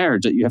version of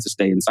marriage that you have to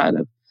stay inside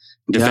of.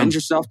 Defend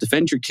yourself,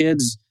 defend your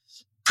kids,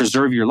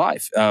 preserve your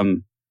life.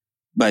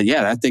 But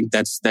yeah, I think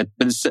that's that.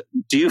 But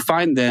do you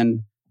find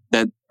then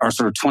that our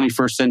sort of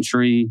 21st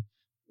century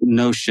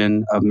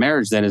notion of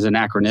marriage then is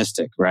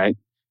anachronistic, right?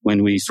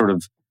 When we sort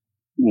of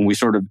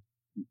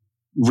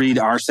read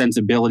our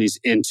sensibilities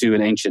into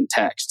an ancient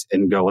text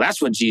and go, well,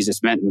 that's what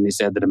Jesus meant when he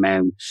said that a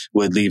man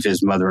would leave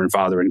his mother and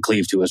father and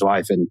cleave to his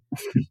wife. And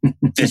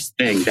this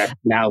thing that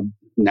now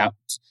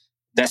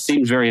that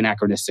seems very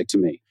anachronistic to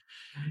me.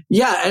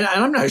 Yeah, and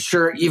I'm not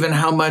sure even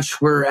how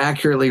much we're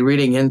accurately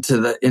reading into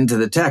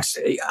the text.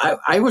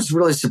 I was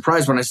really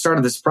surprised when I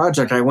started this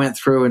project. I went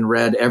through and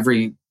read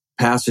every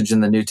passage in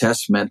the New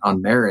Testament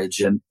on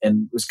marriage and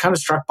was kind of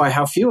struck by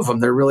how few of them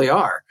there really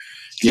are.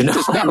 There's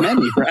not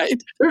many,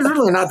 right? There's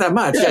really not that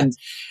much. Yeah.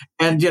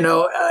 And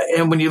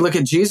when you look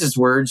at Jesus'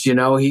 words,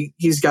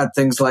 he's got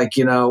things like,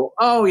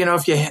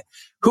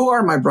 who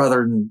are my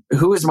brother and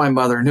who is my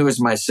mother and who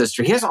is my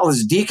sister? He has all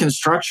this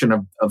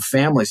deconstruction of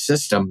family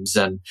systems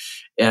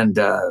and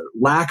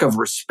lack of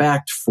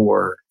respect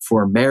for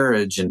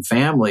marriage and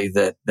family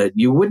that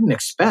you wouldn't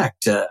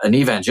expect, an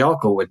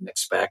evangelical wouldn't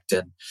expect.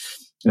 And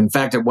in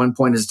fact, at one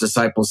point, his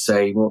disciples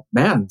say, well,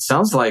 man, it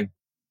sounds like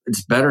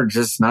it's better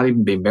just not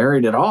even be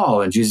married at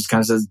all. And Jesus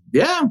kind of says,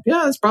 yeah,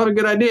 that's probably a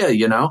good idea,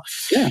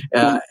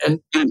 Yeah.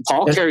 And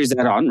Paul carries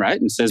that on, right?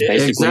 And says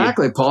basically.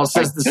 Exactly. Paul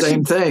says the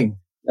same thing.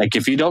 Like,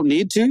 if you don't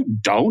need to,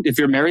 don't. If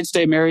you're married,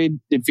 stay married.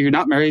 If you're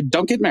not married,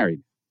 don't get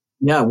married.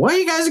 Yeah, what are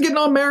you guys getting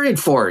all married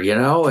for,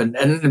 And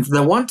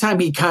the one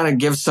time he kind of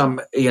gives some,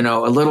 a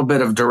little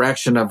bit of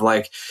direction of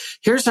like,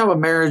 here's how a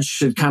marriage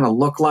should kind of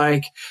look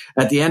like.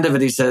 At the end of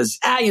it, he says,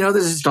 this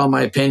is just all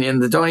my opinion.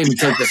 Don't even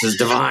take this as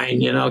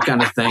divine,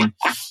 kind of thing.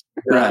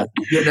 Right.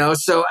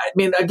 So, I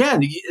mean,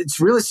 again,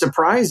 it's really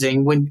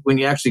surprising when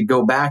you actually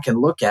go back and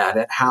look at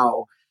it,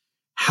 how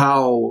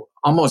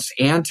almost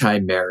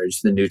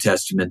anti-marriage the New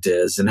Testament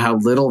is and how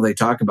little they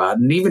talk about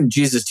it. And even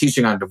Jesus'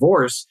 teaching on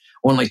divorce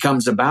only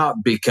comes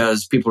about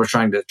because people are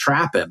trying to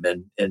trap him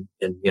in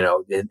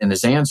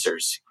his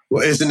answers.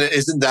 Well, isn't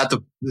that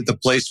the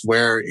place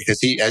where,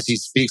 because as he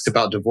speaks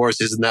about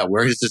divorce, isn't that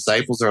where his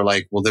disciples are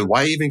like, well, then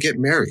why even get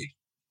married?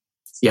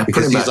 Yeah,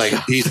 because he's much. Like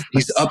he's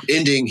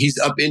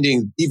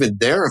upending even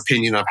their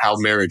opinion of how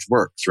marriage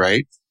works,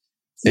 right?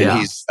 And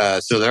he's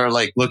so they're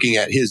like looking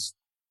at his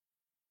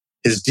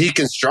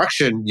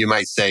deconstruction, you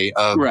might say,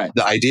 of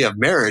the idea of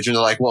marriage, and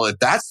they're like, well, if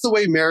that's the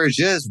way marriage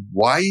is,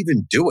 why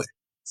even do it?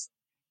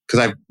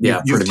 Because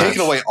you've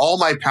taken away all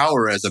my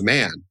power as a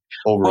man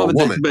over a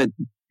woman. But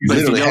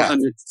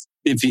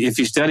if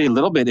you study a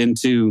little bit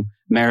into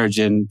marriage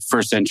in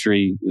first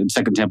century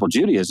Second Temple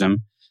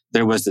Judaism,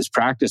 there was this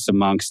practice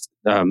amongst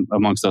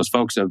those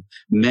folks of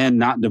men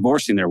not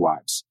divorcing their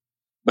wives,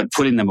 but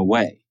putting them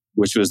away,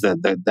 which was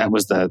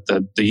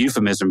the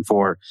euphemism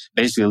for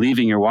basically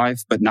leaving your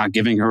wife, but not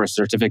giving her a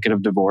certificate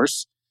of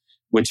divorce,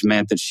 which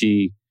meant that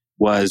she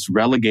was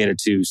relegated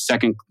to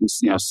second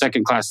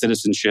class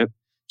citizenship.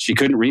 She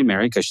couldn't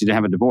remarry because she didn't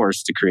have a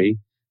divorce decree.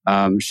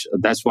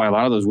 That's why a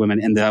lot of those women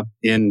ended up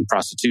in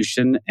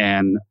prostitution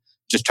and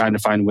just trying to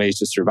find ways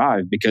to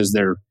survive because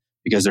their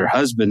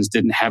husbands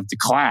didn't have the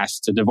class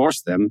to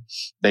divorce them.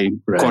 They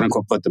quote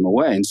unquote put them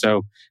away. And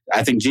so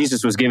I think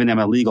Jesus was giving them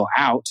a legal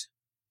out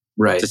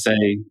to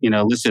say,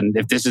 listen,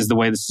 if this is the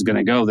way this is going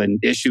to go, then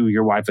issue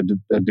your wife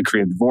a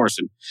decree of divorce.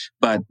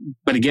 But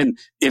again,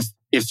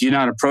 if you're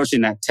not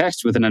approaching that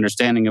text with an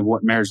understanding of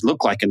what marriage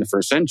looked like in the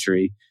first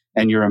century,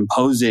 and you're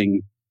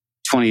imposing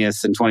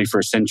 20th and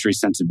 21st century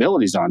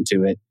sensibilities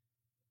onto it,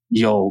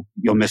 you'll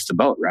miss the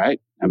boat, right?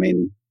 I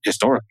mean,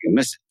 historically, you'll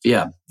miss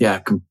it.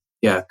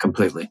 Yeah,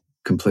 completely.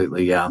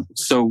 Yeah.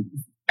 So,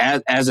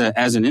 as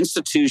an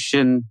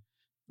institution,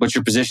 what's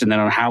your position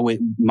then on how it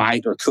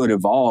might or could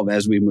evolve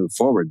as we move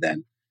forward?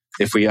 Then,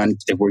 if we're going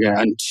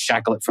to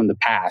unshackle it from the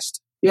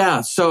past.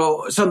 Yeah.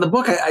 So in the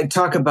book, I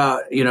talk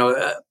about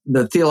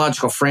the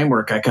theological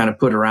framework I kind of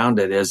put around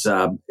it is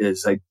I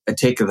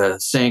take the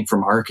saying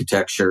from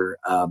architecture.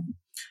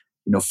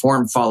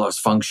 Form follows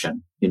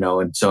function.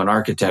 And so in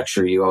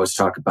architecture, you always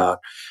talk about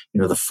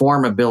the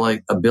form a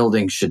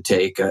building should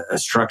take, a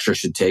structure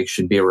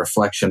should be a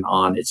reflection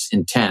on its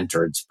intent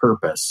or its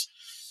purpose.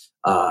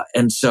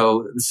 And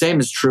so the same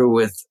is true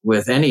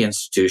with any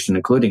institution,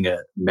 including a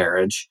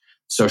marriage,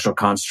 social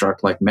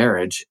construct like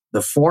marriage.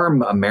 The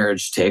form a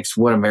marriage takes,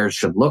 what a marriage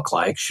should look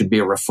like, should be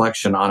a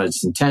reflection on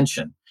its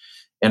intention.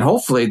 And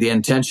hopefully the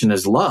intention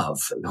is love.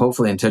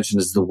 Hopefully the intention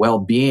is the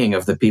well-being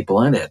of the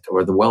people in it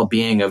or the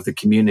well-being of the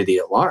community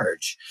at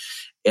large.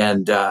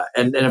 And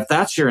if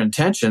that's your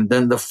intention,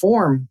 then the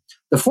form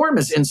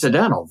is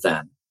incidental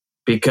then,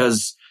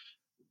 because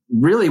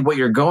really what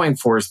you're going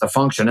for is the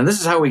function. And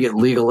this is how we get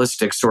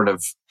legalistic sort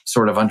of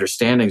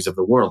understandings of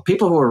the world.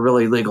 People who are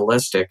really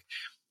legalistic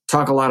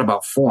talk a lot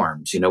about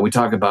forms. We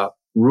talk about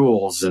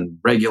rules and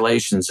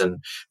regulations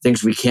and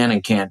things we can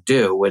and can't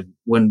do.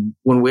 When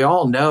we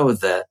all know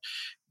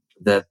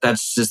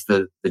that's just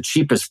the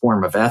cheapest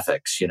form of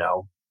ethics,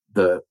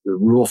 the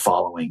rule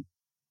following,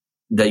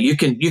 that you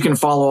can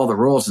follow all the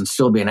rules and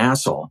still be an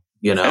asshole,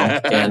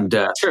 and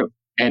true.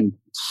 And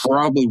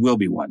probably will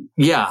be one.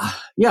 Yeah.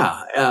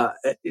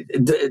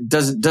 It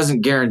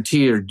doesn't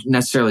guarantee you're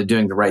necessarily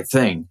doing the right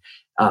thing.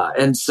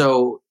 And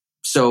so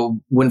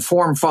when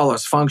form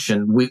follows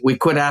function, we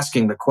quit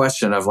asking the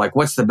question of like,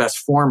 what's the best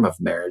form of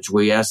marriage?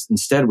 We ask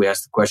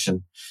the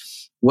question,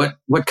 what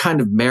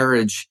kind of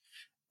marriage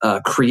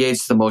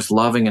creates the most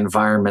loving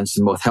environments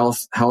and most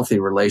healthy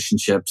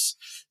relationships,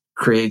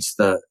 creates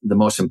the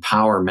most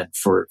empowerment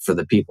for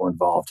the people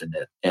involved in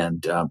it.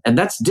 And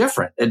that's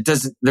different.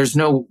 There's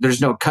no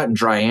cut and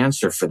dry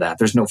answer for that.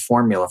 There's no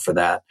formula for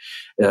that.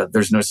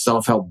 There's no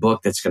self-help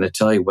book that's going to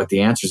tell you what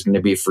the answer is going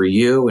to be for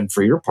you and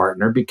for your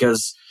partner,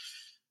 because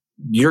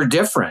you're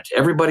different.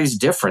 Everybody's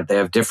different. They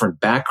have different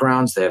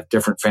backgrounds. They have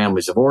different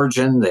families of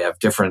origin. They have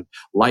different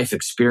life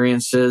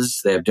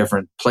experiences. They have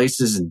different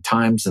places and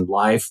times in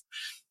life.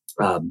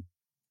 Form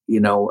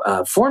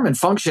and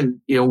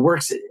function,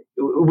 works.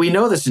 We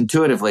know this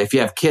intuitively. If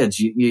you have kids,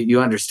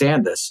 you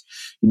understand this.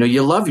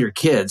 You love your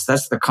kids.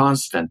 That's the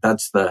constant.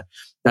 That's the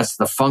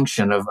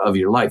function of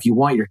your life. You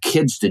want your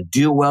kids to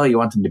do well. You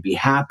want them to be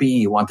happy.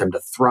 You want them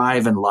to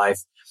thrive in life.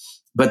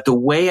 But the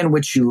way in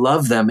which you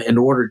love them in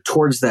order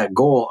towards that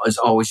goal is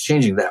always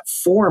changing. That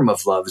form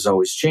of love is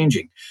always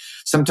changing.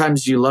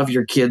 sometimes you love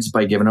your kids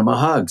by giving them a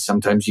hug.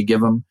 Sometimes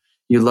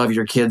you love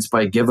your kids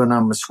by giving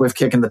them a swift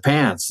kick in the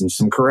pants and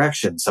some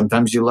correction.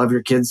 Sometimes you love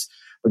your kids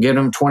by giving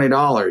them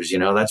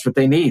 $20. That's what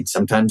they need.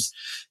 Sometimes,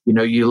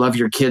 you love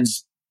your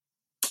kids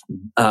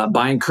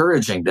by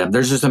encouraging them.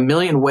 There's just a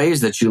million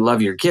ways that you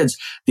love your kids.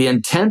 The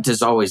intent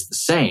is always the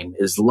same,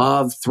 is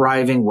love,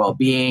 thriving,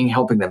 well-being,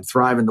 helping them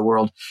thrive in the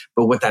world.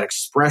 But what that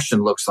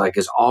expression looks like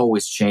is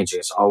always changing.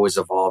 It's always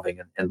evolving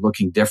and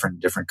looking different in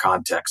different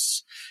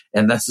contexts.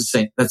 And that's the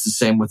same. That's the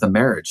same with a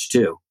marriage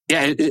too.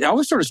 Yeah, it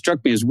always sort of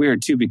struck me as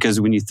weird too, because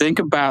when you think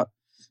about,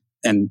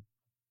 and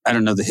I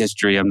don't know the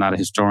history, I'm not a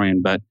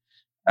historian, but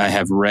I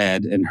have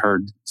read and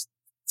heard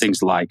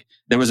things like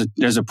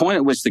there's a point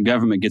at which the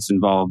government gets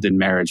involved in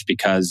marriage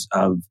because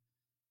of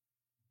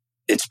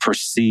its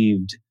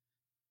perceived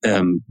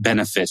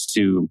benefits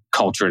to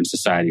culture and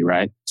society,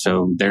 right?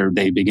 So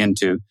they begin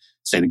to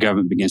say the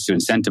government begins to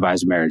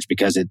incentivize marriage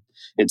because it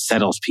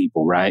settles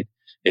people, right?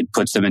 It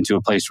puts them into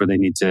a place where they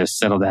need to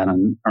settle down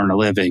and earn a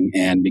living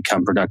and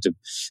become productive.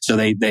 So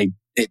it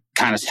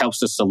kind of helps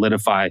to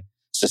solidify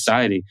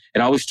society.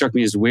 It always struck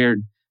me as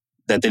weird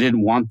that they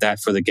didn't want that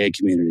for the gay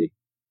community.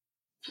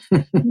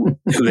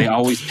 Who they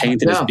always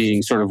painted as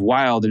being sort of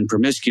wild and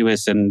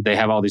promiscuous, and they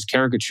have all these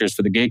caricatures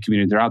for the gay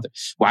community. They're out there.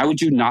 Why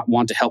would you not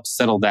want to help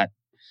settle that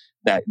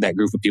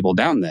group of people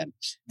down then,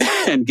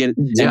 and begin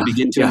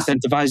to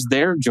incentivize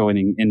their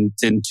joining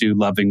into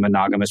loving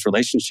monogamous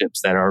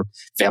relationships that are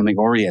family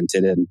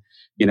oriented, and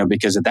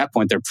because at that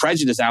point their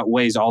prejudice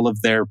outweighs all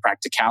of their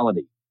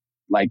practicality.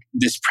 Like,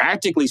 this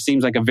practically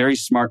seems like a very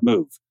smart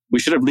move. We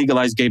should have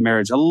legalized gay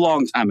marriage a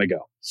long time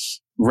ago,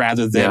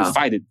 rather than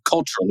fight it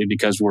culturally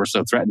because we're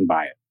so threatened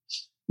by it.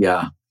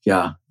 Yeah,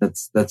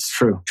 that's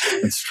true.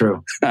 That's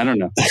true. I don't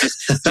know. It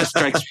just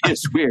strikes me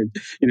as weird.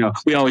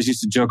 We always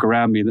used to joke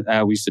around. We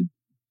used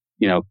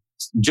to,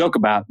 joke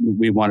about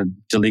we wanted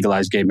to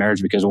legalize gay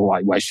marriage because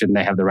why shouldn't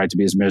they have the right to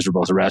be as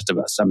miserable as the rest of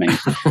us? I mean,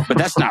 but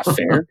that's not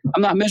fair.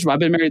 I'm not miserable. I've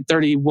been married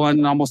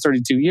 31, almost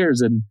 32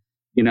 years, and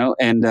I'm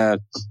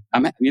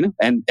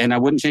and I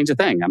wouldn't change a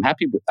thing. I'm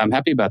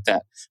happy about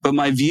that. But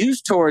my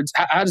views towards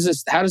how does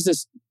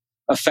this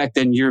affect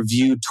then your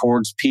view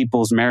towards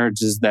people's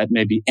marriages that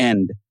maybe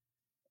end?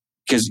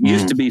 Because it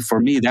used to be, for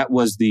me, that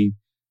was it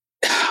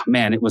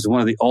was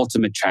one of the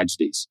ultimate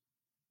tragedies,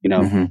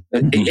 And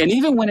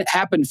even when it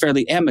happened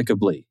fairly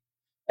amicably,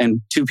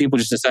 and two people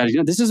just decided,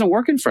 this isn't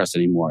working for us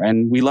anymore,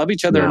 and we love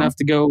each other enough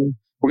to go,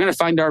 we're going to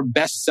find our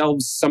best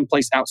selves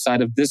someplace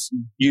outside of this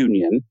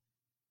union.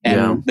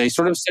 And they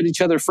sort of set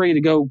each other free to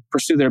go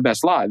pursue their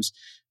best lives.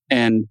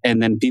 And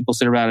then people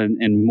sit around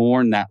and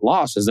mourn that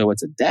loss as though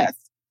it's a death.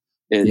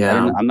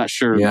 I'm not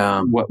sure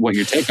what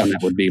your take on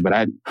that would be,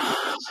 but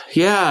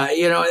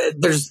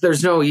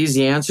there's no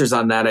easy answers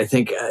on that. I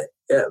think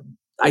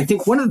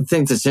one of the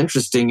things that's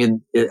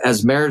interesting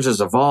as marriage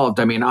has evolved,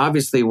 I mean,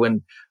 obviously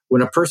when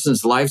a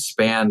person's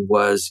lifespan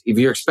was, if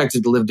you're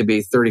expected to live to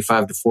be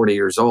 35 to 40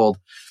 years old,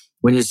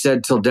 when you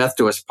said till death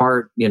do us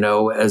part,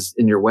 as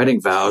in your wedding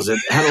vows, it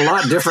had a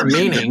lot different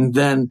meaning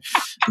than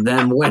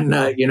when,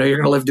 you're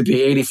going to live to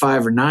be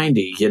 85 or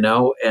 90,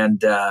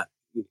 and,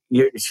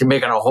 you're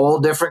making a whole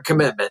different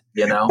commitment,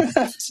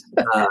 That's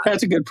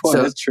a good point.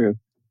 That's true.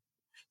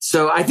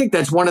 So I think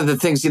that's one of the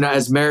things,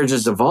 as marriage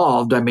has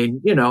evolved. I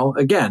mean,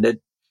 again,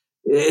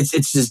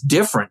 it's just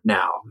different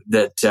now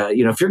that,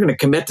 if you're going to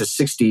commit to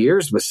 60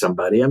 years with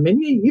somebody, I mean,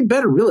 you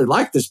better really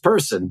like this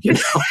person,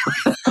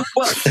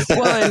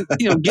 Well,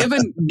 and,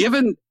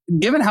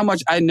 given how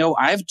much I know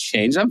I've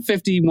changed, I'm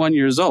 51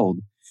 years old.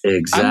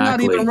 Exactly. I'm not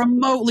even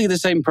remotely the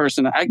same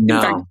person. In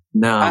fact,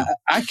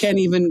 I can't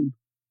even.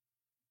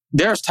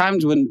 There's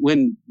times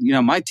when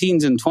my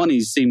teens and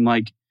 20s seem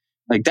like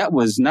that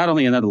was not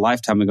only another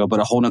lifetime ago, but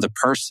a whole nother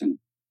person.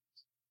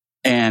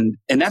 And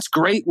that's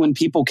great when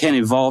people can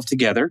evolve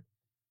together,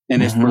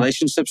 and if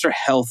relationships are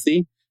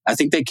healthy, I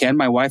think they can.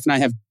 My wife and I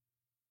have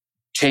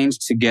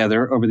changed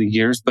together over the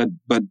years, but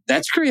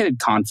that's created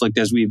conflict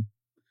as we've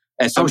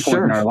at some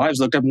point in our lives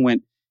looked up and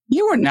went,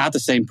 "You are not the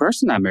same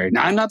person I married.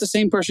 Now, I'm not the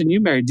same person you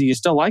married. Do you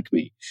still like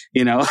me?"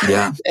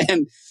 Yeah.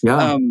 And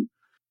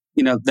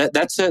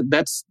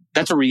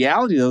that's a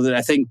reality though that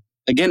I think,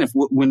 again,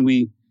 when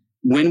we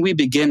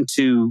begin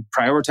to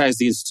prioritize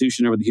the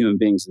institution over the human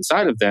beings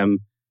inside of them,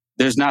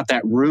 there's not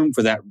that room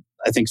for that.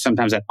 I think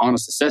sometimes that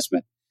honest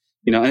assessment,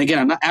 and again,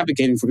 I'm not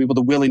advocating for people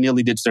to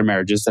willy-nilly ditch their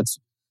marriages.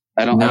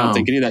 I don't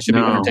think any of that should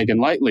be undertaken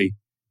lightly.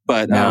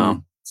 But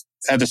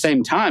at the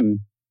same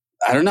time,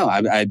 I don't know.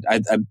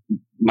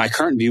 My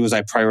current view is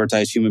I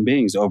prioritize human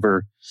beings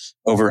over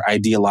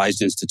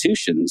idealized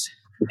institutions.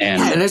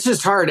 And it's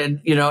just hard. And,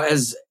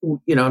 as,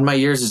 in my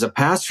years as a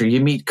pastor,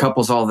 you meet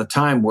couples all the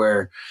time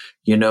where,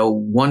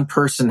 one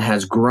person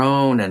has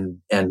grown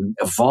and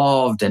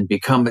evolved and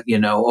become,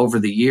 over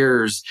the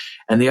years.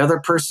 And the other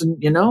person,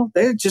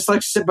 they just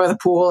like to sit by the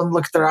pool and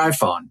look at their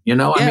iPhone,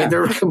 I mean,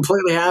 they're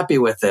completely happy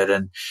with it.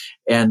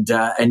 And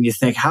you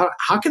think, how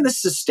can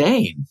this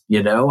sustain?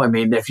 I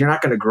mean, if you're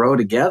not going to grow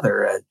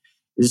together,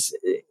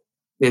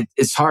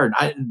 it's hard.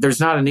 There's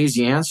not an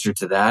easy answer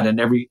to that, and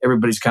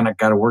everybody's kind of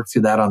got to work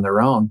through that on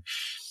their own.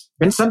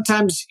 And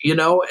sometimes,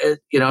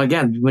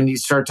 again, when you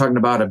start talking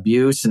about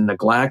abuse and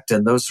neglect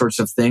and those sorts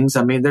of things,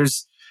 I mean,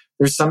 there's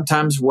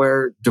sometimes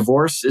where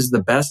divorce is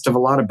the best of a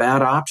lot of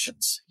bad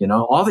options.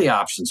 All the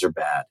options are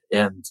bad,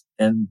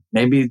 and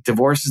maybe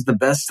divorce is the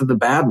best of the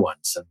bad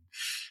ones.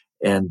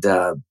 And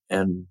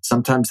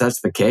sometimes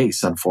that's the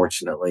case,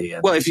 unfortunately.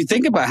 Well, if you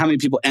think about how many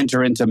people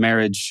enter into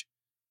marriage,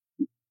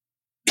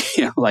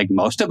 like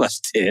most of us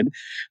did,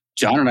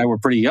 John and I were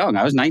pretty young.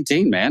 I was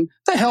 19, man.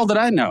 What the hell did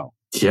I know?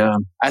 Yeah.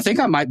 I think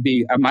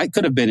I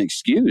could have been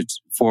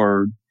excused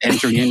for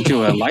entering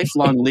into a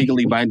lifelong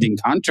legally binding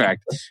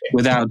contract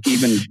without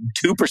even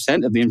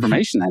 2% of the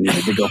information I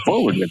needed to go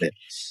forward with it.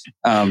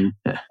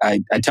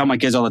 I tell my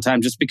kids all the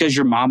time, just because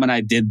your mom and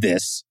I did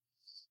this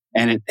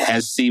and it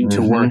has seemed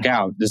to work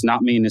out does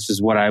not mean this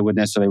is what I would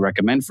necessarily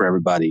recommend for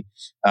everybody.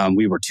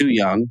 We were too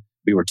young.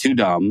 We were too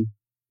dumb.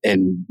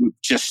 And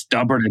just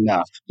stubborn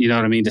enough, you know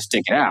what I mean, to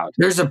stick it out.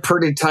 There's a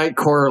pretty tight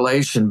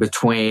correlation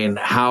between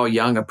how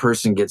young a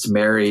person gets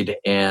married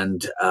and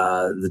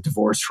the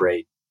divorce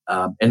rate.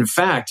 In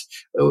fact,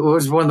 it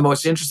was one of the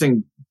most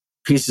interesting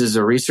pieces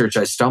of research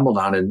I stumbled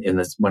on in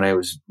this when I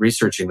was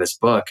researching this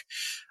book.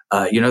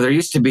 There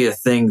used to be a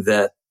thing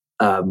that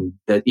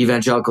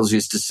evangelicals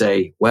used to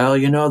say, well,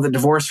 the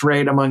divorce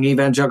rate among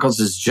evangelicals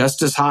is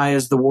just as high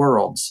as the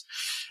world's.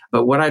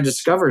 But what I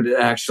discovered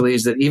actually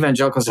is that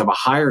evangelicals have a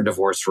higher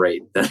divorce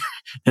rate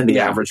than the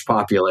average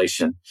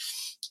population.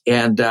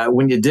 And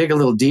when you dig a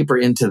little deeper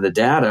into the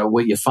data,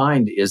 what you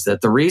find is that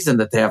the reason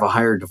that they have a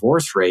higher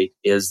divorce rate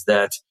is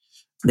that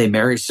they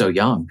marry so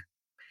young.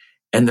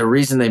 And the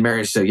reason they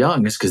marry so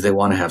young is because they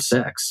want to have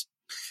sex.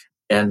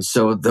 And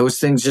so those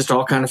things just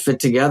all kind of fit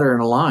together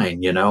in a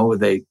line.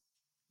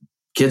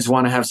 Kids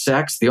want to have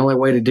sex. The only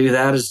way to do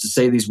that is to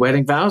say these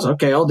wedding vows.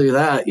 Okay, I'll do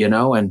that,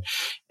 and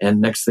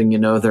next thing you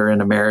know, they're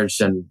in a marriage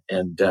and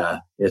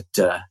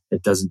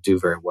it doesn't do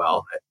very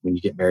well when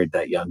you get married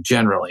that young,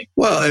 generally.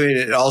 Well, I mean,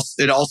 it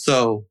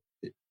also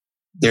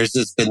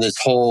there's been this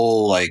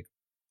whole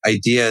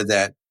idea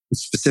that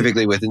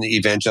specifically within the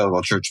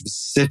evangelical church,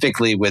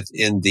 specifically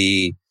within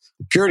the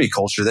purity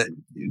culture, that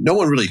no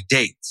one really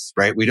dates,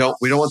 right? We don't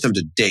want them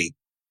to date.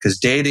 Because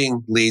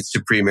dating leads to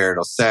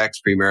premarital sex.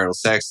 Premarital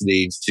sex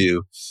leads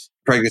to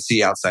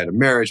pregnancy outside of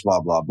marriage, blah,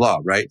 blah, blah,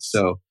 right?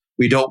 So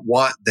we don't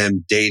want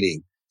them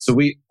dating. So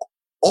we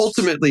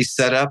ultimately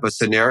set up a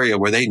scenario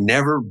where they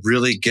never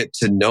really get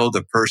to know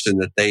the person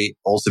that they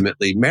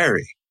ultimately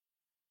marry.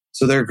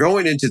 So they're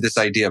going into this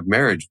idea of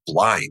marriage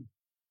blind.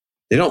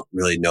 They don't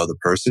really know the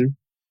person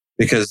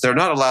because they're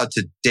not allowed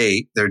to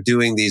date. They're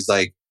doing these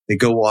they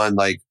go on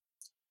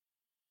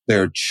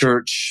their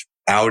church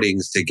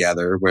outings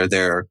together where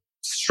they're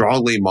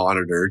strongly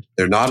monitored.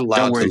 They're not allowed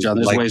to. Don't worry, John.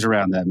 There's ways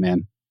around that,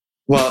 man.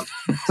 Well,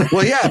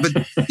 yeah,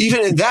 but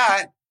even in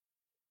that,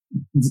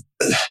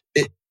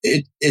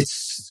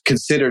 it's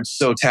considered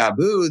so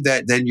taboo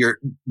that then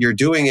you're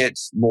doing it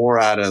more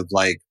out of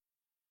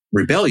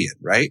rebellion,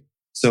 right?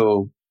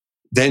 So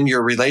then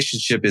your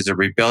relationship is a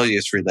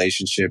rebellious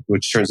relationship,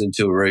 which turns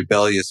into a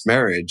rebellious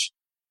marriage,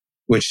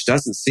 which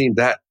doesn't seem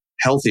that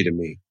healthy to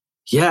me.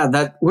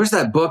 Yeah, where's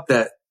that book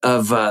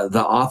of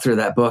the author of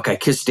that book, I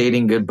Kissed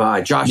Dating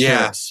Goodbye, Josh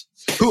Hicks.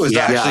 Who has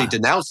actually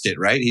denounced it,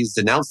 right? He's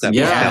denounced that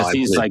book now.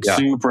 He's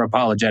super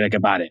apologetic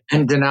about it.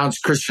 And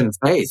denounced Christian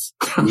faith.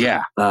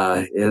 Yeah.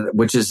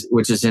 Which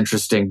is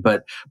interesting.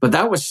 But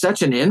that was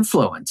such an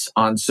influence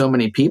on so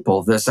many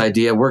people, this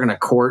idea we're going to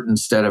court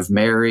instead of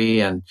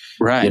marry. And,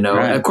 and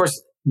of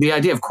course, the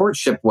idea of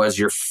courtship was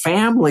your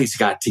families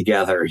got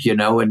together,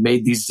 and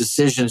made these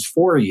decisions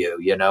for you,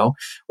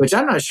 which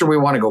I'm not sure we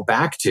want to go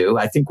back to.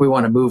 I think we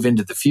want to move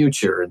into the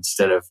future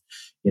instead of,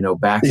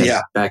 back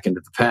into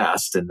the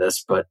past in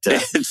this. But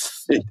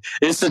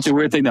it's such a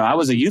weird thing, though. I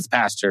was a youth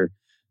pastor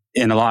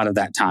in a lot of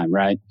that time,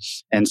 right?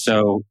 And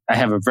so I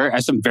have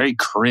some very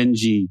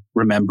cringy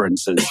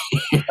remembrances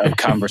of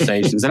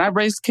conversations, and I've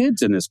raised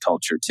kids in this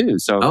culture too.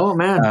 So, when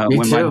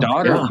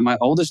my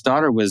oldest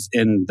daughter was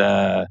in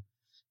the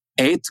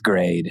 8th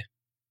grade,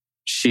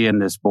 she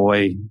and this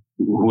boy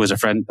who was a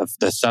friend of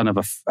the son of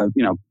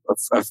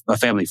a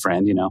family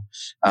friend,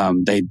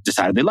 they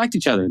decided they liked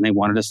each other and they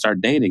wanted to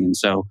start dating. And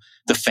so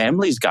the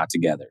families got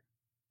together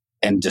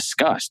and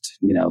discussed,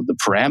 the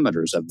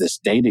parameters of this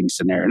dating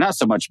scenario. Not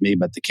so much me,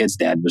 but the kid's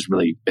dad was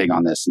really big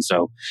on this. And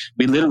so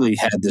we literally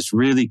had this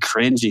really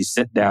cringy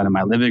sit down in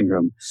my living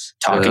room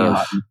talking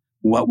about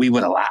what we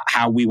would allow,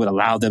 how we would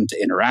allow them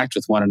to interact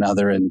with one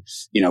another and,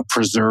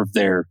 preserve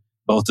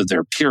both of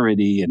their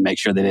purity and make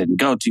sure they didn't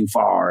go too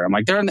far. I'm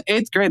like, they're in the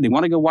 8th grade. They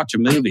want to go watch a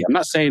movie. I'm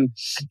not saying,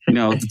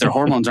 that their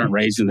hormones aren't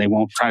raised and they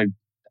won't try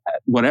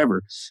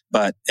whatever.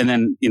 But, and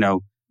then,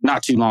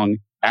 not too long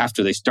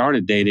after they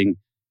started dating,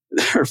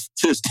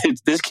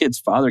 this kid's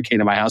father came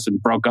to my house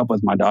and broke up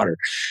with my daughter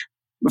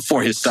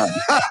for his son.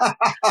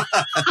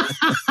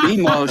 The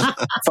most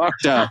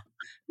fucked up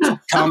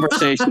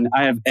conversation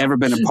I have ever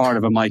been a part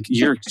of. I'm like,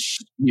 you're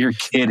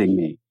kidding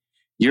me.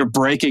 you're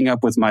breaking up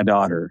with my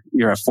daughter.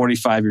 You're a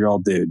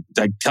 45-year-old dude.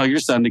 Like, tell your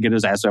son to get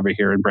his ass over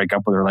here and break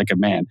up with her like a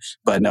man.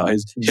 But no,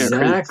 his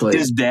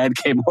dad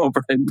came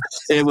over and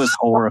it was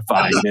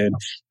horrifying, dude.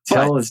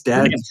 Tell his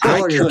dad,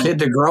 tell your kid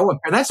to grow up.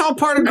 And that's all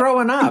part of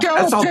growing up.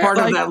 That's all part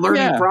of that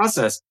learning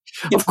process.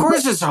 Of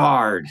course it's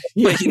hard.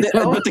 But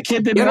the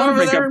kid didn't want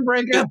to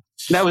break up.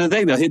 That was the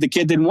thing, though. The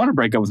kid didn't want to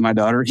break up with my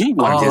daughter. He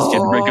wanted his kid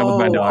to break up with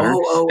my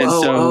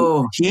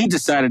daughter. He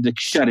decided to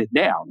shut it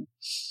down.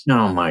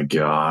 Oh, my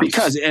God.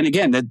 Because, and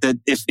again, that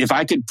if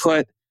I could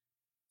put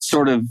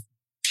sort of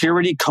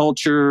purity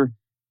culture,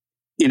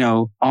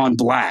 on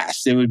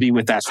blast, it would be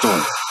with that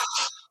story.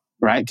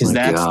 Right? Because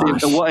that's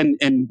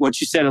and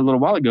what you said a little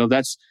while ago,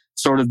 that's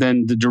sort of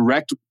then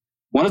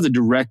one of the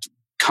direct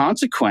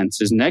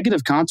consequences,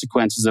 negative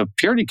consequences of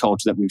purity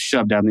culture that we've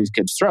shoved down these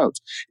kids' throats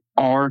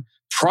are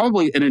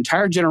probably an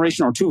entire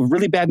generation or two of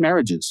really bad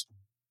marriages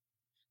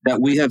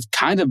that we have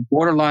kind of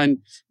borderline,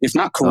 if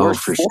not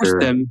coerced, forced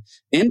them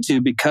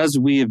into because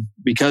we've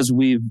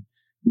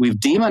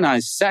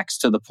demonized sex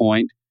to the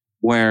point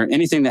where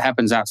anything that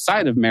happens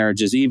outside of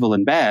marriage is evil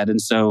and bad. And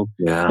so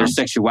their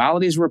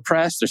sexuality is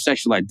repressed. Their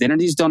sexual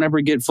identities don't ever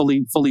get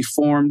fully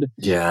formed.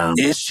 Yeah.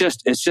 It's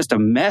just a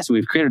mess.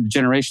 We've created a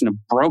generation of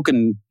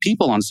broken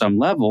people on some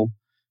level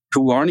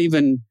who they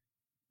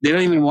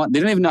don't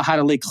even know how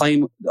to lay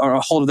claim or a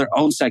hold of their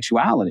own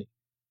sexuality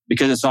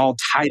because it's all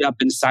tied up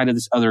inside of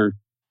this other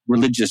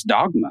religious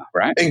dogma,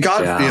 right? And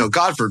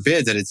God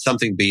forbid that it's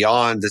something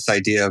beyond this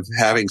idea of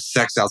having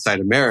sex outside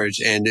of marriage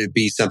and it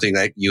be something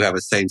that you have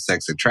a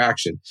same-sex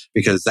attraction,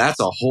 because that's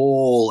a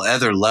whole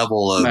other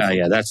level of...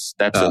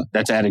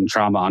 that's adding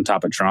trauma on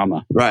top of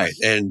trauma. Right.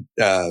 And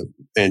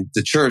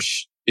the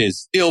church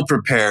is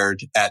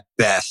ill-prepared at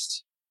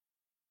best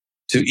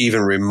to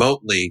even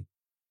remotely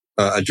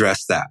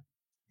address that.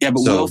 Yeah,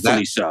 but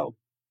willfully so.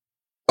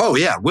 Oh,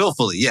 yeah,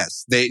 willfully,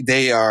 yes.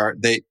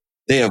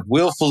 They have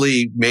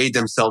willfully made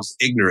themselves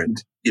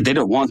ignorant. They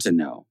don't want to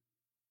know,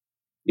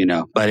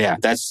 But yeah,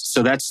 that's.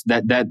 So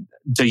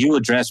you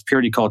address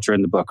purity culture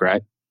in the book,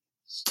 right?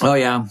 Oh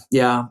yeah,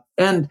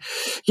 and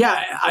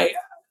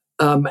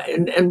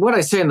and what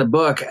I say in the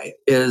book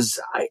is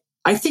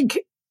I think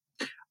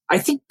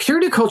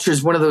purity culture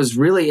is one of those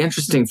really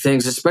interesting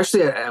things,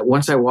 especially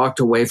once I walked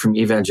away from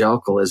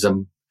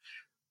evangelicalism,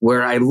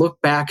 where I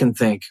look back and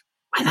think,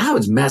 man, that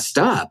was messed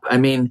up. I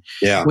mean,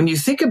 when you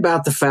think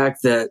about the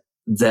fact that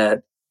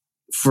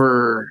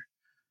for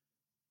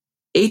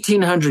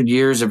 1800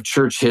 years of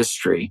church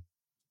history,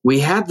 we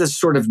had this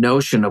sort of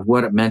notion of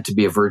what it meant to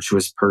be a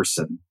virtuous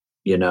person,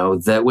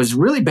 that was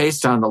really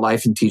based on the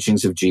life and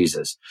teachings of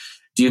Jesus.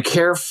 Do you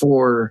care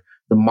for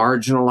the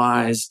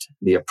marginalized,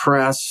 the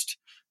oppressed,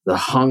 the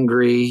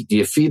hungry? Do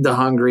you feed the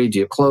hungry? Do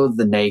you clothe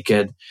the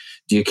naked?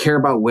 Do you care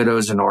about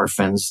widows and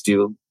orphans? Do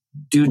you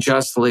do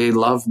justly,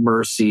 love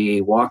mercy,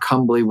 walk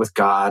humbly with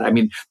God? I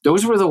mean,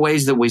 those were the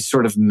ways that we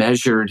sort of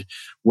measured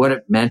what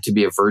it meant to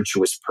be a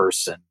virtuous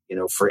person,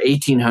 for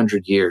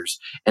 1800 years.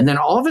 And then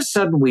all of a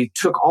sudden we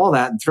took all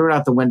that and threw it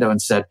out the window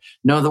and said,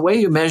 no, the way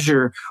you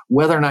measure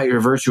whether or not you're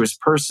a virtuous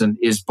person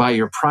is by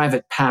your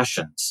private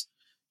passions,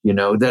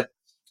 that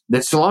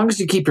so long as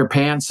you keep your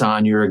pants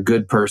on, you're a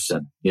good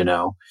person,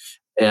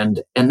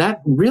 and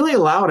that really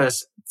allowed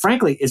us,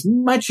 frankly, it's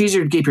much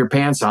easier to keep your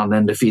pants on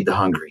than to feed the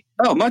hungry.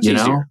 Oh, much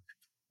easier.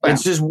 Wow.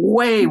 It's just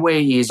way,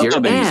 way easier.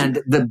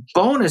 And the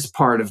bonus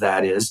part of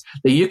that is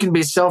that you can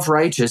be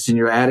self-righteous in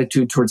your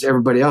attitude towards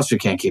everybody else who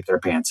can't keep their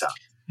pants on.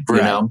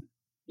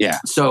 Yeah.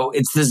 So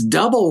it's this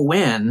double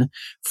win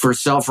for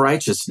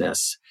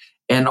self-righteousness.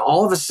 And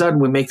all of a sudden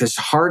we make this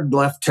hard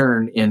left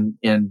turn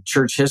in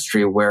church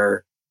history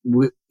where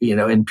we,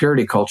 in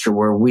purity culture,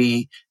 where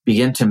we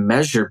begin to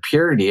measure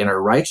purity and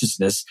our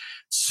righteousness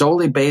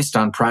solely based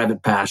on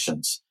private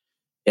passions.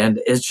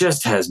 And it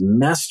just has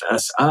messed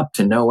us up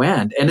to no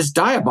end. And it's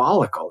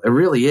diabolical. It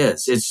really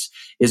is.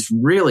 It's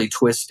really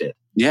twisted.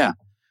 Yeah.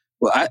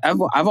 Well,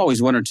 I've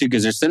always wondered too,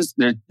 because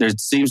there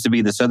seems to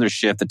be this other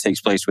shift that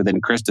takes place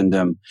within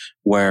Christendom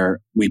where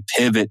we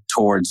pivot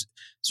towards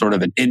sort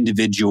of an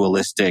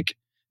individualistic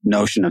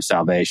notion of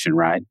salvation,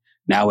 right?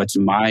 Now it's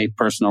my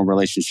personal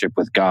relationship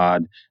with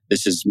God.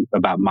 This is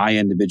about my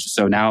individual.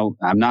 So now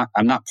I'm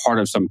not part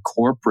of some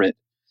corporate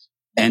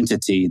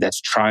entity that's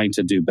trying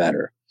to do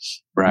better.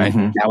 Right.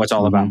 Mm-hmm. Now it's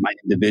all about my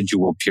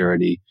individual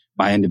purity,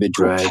 my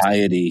individual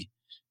piety,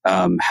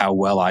 how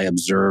well I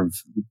observe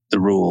the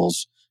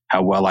rules,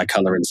 how well I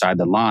color inside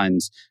the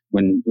lines.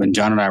 When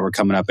John and I were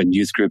coming up in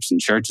youth groups and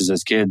churches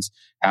as kids,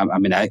 I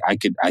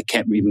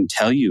can't even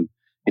tell you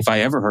if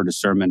I ever heard a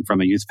sermon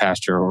from a youth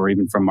pastor or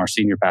even from our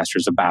senior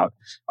pastors about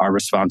our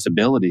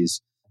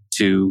responsibilities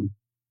to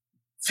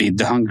feed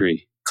the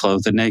hungry,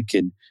 clothe the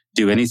naked,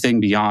 do anything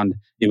beyond.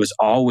 It was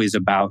always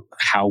about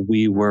how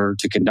we were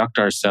to conduct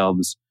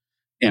ourselves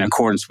in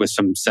accordance with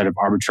some set of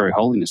arbitrary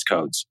holiness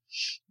codes.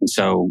 And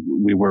so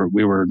we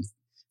were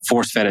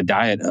force-fed a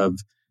diet of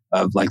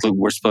like, look,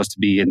 we're supposed to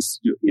be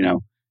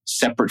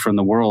separate from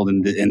the world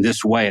in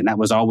this way. And that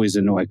was always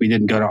we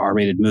didn't go to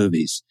R-rated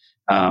movies.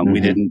 We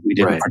didn't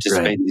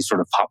participate in these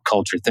sort of pop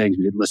culture things.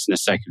 We didn't listen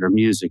to secular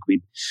music.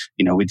 We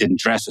didn't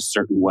dress a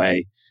certain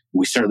way.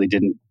 We certainly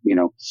didn't,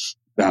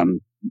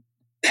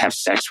 have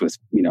sex with,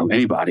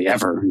 anybody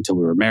ever until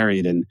we were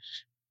married.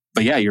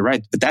 But yeah, you're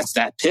right. But that's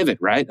that pivot,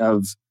 right?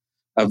 Of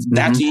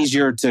that's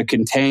easier to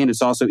contain.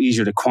 It's also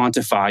easier to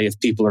quantify if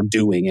people are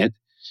doing it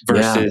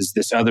versus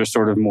this other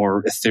sort of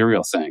more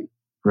ethereal thing.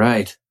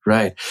 Right.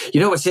 You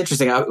know what's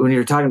interesting? When you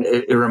were talking,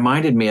 it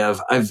reminded me of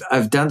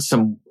I've done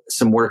some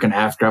work in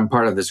Africa. I'm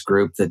part of this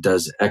group that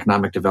does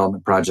economic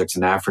development projects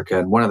in Africa,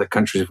 and one of the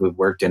countries we've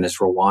worked in is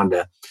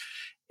Rwanda.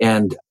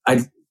 And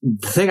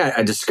the thing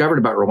I discovered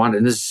about Rwanda,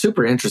 and this is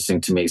super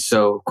interesting to me.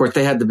 So, of course,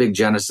 they had the big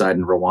genocide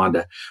in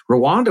Rwanda.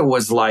 Rwanda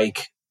was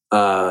like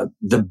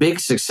the big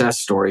success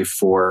story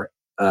for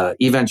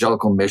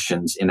evangelical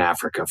missions in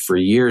Africa for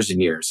years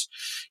and years.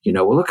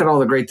 Well, look at all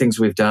the great things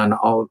we've done,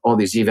 all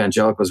these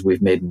evangelicals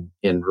we've made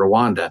in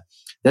Rwanda.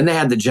 Then they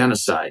had the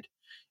genocide.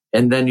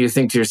 And then you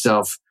think to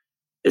yourself,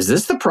 is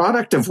this the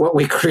product of what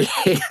we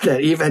create,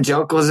 that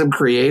evangelicalism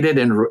created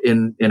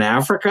in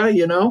Africa,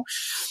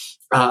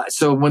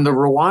 So when the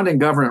Rwandan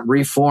government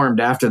reformed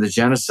after the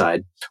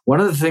genocide,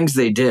 one of the things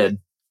they did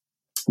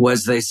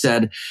was they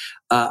said,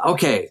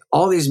 okay,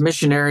 all these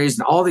missionaries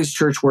and all these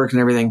church work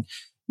and everything,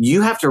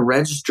 you have to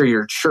register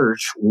your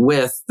church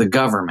with the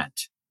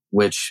government,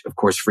 which of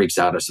course freaks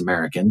out us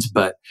Americans.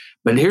 But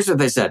here's what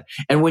they said.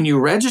 And when you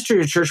register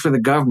your church with the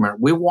government,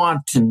 we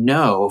want to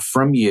know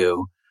from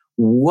you,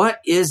 what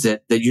is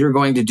it that you're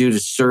going to do to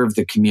serve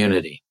the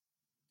community?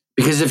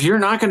 Because if you're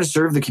not going to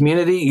serve the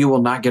community, you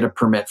will not get a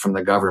permit from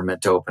the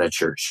government to open a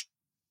church.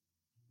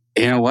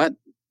 You know what?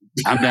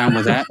 I'm down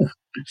with that.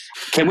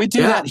 Can we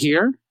do that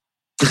here?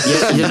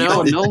 Yeah, you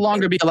will no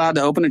longer be allowed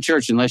to open a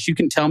church unless you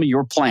can tell me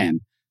your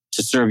plan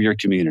to serve your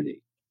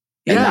community.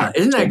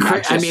 Isn't that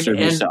crazy? I mean, serve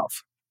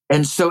yourself.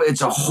 And so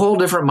it's a whole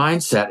different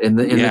mindset in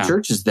the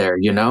churches there.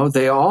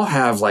 They all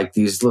have like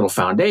these little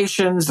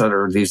foundations that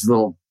are these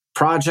little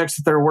projects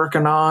that they're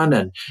working on,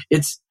 and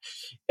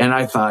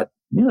I thought,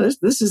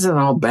 this isn't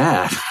all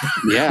bad.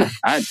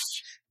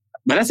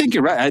 But I think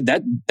you're right.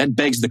 That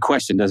begs the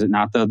question, does it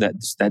not? Though that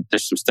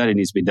there's some study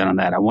needs to be done on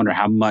that. I wonder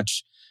how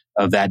much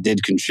of that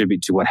did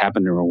contribute to what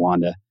happened in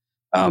Rwanda,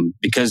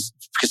 because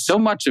so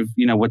much of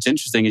what's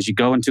interesting is you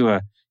go into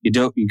a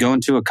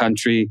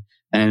country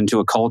and into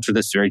a culture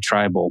that's very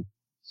tribal,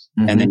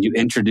 and then you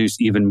introduce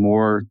even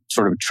more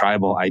sort of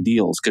tribal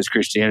ideals, because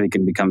Christianity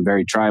can become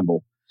very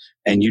tribal,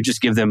 and you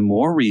just give them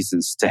more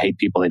reasons to hate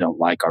people they don't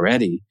like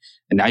already.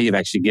 And now you've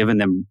actually given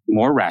them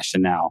more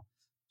rationale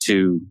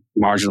to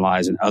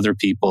marginalize other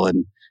people.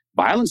 And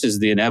violence is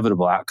the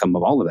inevitable outcome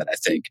of all of it, I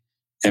think.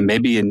 And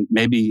maybe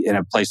in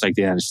a place like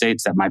the United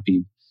States, that might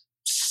be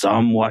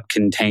somewhat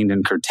contained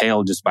and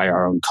curtailed just by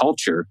our own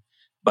culture.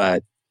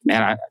 But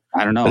man,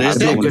 I don't know. It'd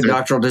be a good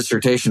doctoral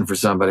dissertation for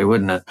somebody,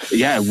 wouldn't it?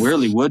 Yeah, it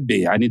really would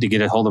be. I need to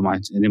get a hold of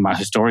any of my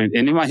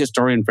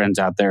historian friends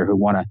out there who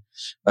want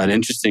an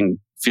interesting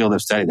field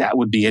of study. That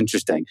would be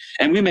interesting.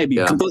 And we may be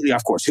completely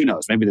off course. Who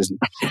knows? Maybe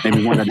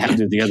one doesn't have to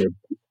do the other.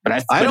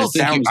 But I don't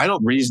think it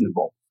sounds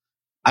reasonable.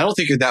 I don't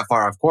think you're that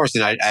far off course,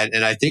 and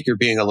I think you're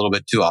being a little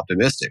bit too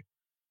optimistic.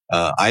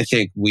 I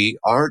think we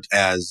aren't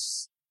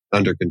as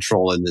under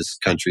control in this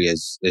country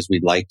as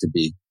we'd like to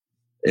be,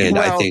 and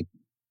I think.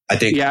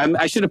 Yeah,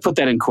 I should have put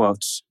that in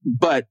quotes,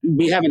 but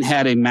we haven't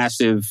had a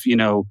massive,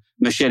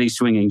 machete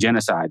swinging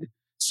genocide.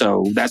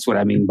 So that's what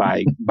I mean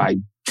by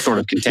sort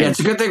of contained. Yeah,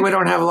 it's a good thing we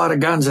don't have a lot of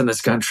guns in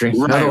this country.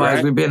 Right,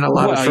 otherwise, we'd be in a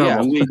lot of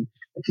trouble.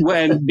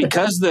 Yeah,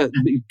 because the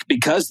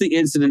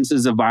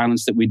incidences of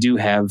violence that we do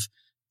have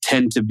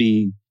tend to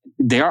be,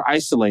 they are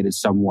isolated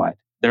somewhat.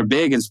 They're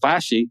big and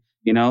splashy.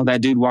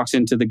 That dude walks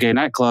into the gay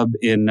nightclub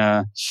in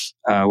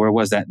where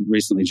was that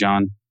recently,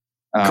 John?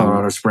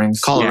 Colorado Springs.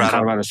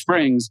 Colorado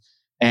Springs,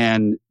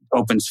 and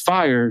opens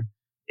fire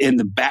in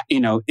the back.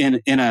 In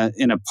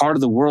a part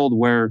of the world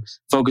where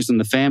focus on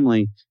the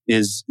family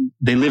is,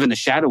 they live in the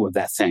shadow of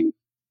that thing.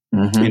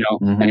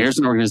 And here's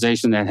an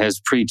organization that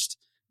has preached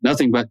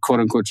nothing but quote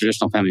unquote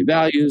traditional family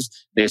values.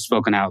 They have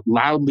spoken out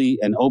loudly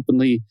and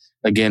openly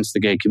against the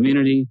gay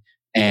community.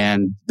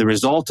 And the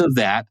result of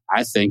that,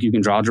 I think you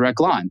can draw a direct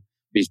line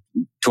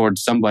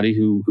towards somebody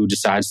who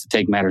decides to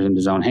take matters into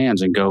his own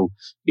hands and go,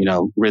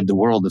 rid the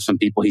world of some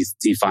people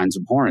he finds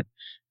abhorrent.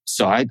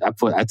 So I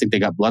think they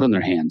got blood on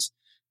their hands.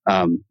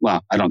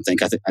 Well, I don't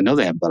think, I know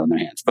they have blood on their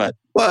hands, but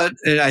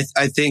and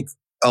I think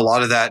a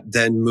lot of that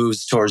then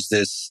moves towards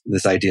this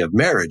idea of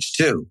marriage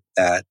too,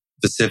 that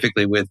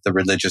specifically with the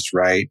religious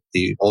right,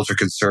 the ultra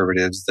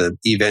conservatives, the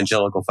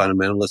evangelical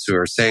fundamentalists who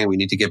are saying we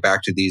need to get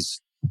back to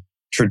these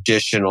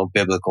traditional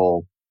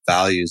biblical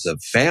values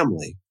of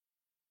family,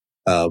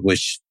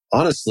 which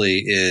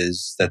honestly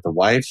is that the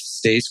wife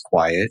stays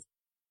quiet,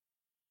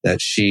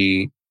 that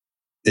she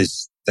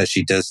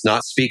does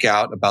not speak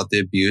out about the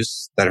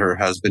abuse that her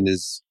husband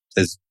is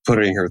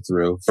putting her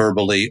through,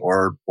 verbally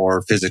or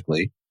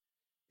physically.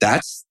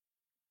 Come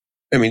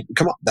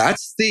on,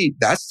 that's the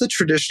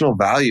traditional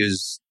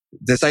values.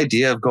 This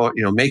idea of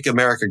make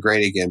America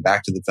great again,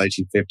 back to the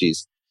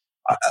 1950s.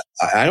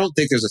 I don't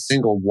think there's a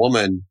single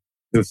woman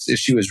who, if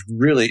she was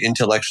really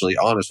intellectually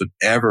honest, would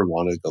ever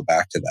want to go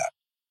back to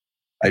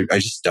that. I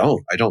just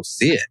don't. I don't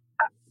see it.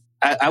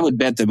 I would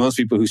bet that most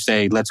people who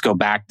say, let's go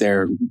back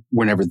there,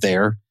 were never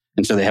there.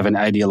 And so they have an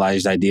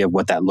idealized idea of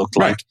what that looked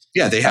like.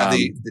 Yeah, they have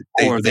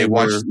they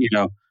watch,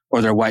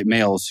 or they're white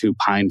males who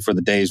pined for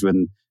the days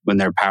when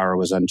their power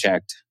was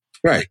unchecked.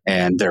 Right.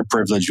 And their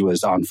privilege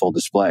was on full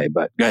display.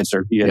 But go ahead,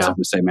 sir. You had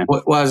something to say, man.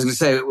 Well, I was going to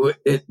say,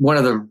 one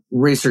of the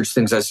research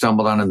things I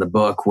stumbled on in the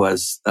book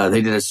was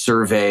they did a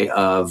survey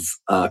of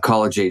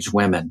college-age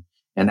women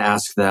and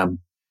asked them,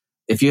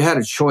 if you had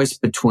a choice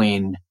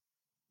between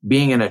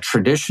being in a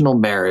traditional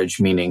marriage,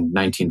 meaning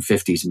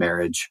 1950s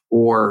marriage,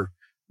 or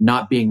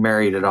not being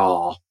married at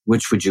all,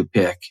 which would you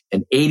pick?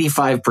 And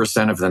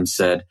 85% of them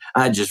said,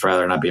 I'd just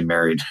rather not be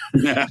married.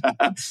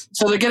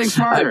 So they're getting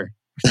smarter.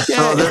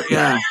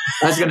 I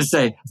was going to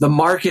say the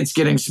market's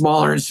getting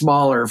smaller and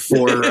smaller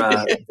for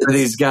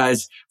these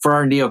guys, for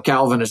our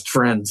neo-Calvinist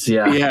friends.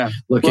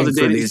 Looking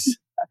for these.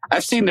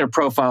 I've seen their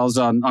profiles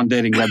on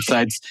dating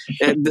websites.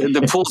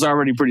 The pool's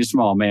already pretty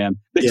small, man.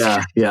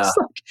 Like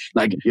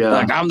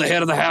I'm the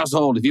head of the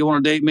household. If you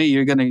want to date me,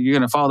 you're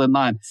gonna fall in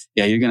line.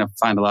 Yeah, you're gonna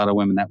find a lot of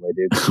women that way,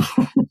 dude.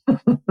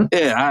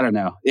 Yeah, I don't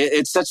know.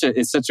 It's such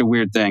a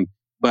weird thing,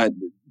 but.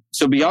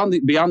 So beyond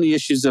the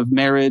issues of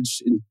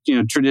marriage,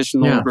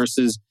 traditional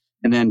versus,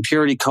 and then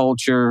purity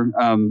culture,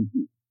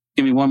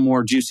 give me one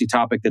more juicy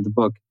topic that the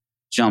book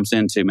jumps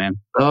into, man.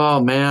 Oh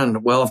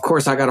man, well, of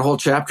course, I got a whole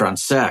chapter on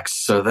sex,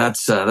 so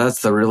that's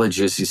the really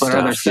juicy stuff. But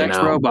are there sex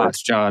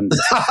robots, John?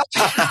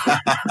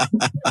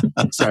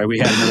 Sorry, we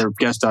had another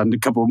guest on a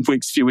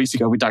few weeks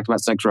ago. We talked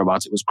about sex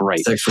robots. It was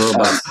great. Sex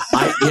robots.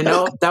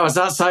 That was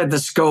outside the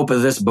scope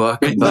of this book.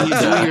 When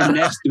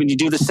you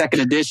do the second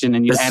edition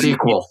and you add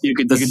sequel, you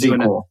could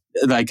do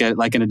like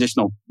an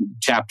additional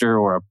chapter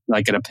or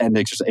like an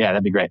appendix or something. Yeah,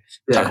 that'd be great.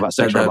 Talk about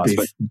sex robots.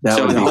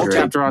 So the whole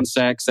chapter on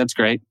sex, that's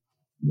great.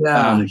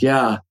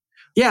 Yeah.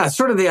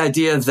 Sort of the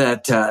idea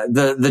that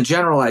the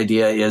general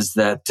idea is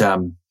that,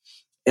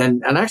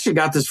 and I actually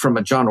got this from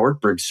a John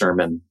Ortberg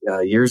sermon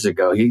years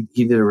ago. He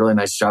did a really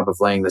nice job of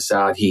laying this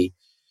out. He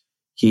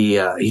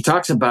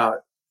talks about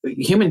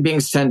human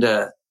beings tend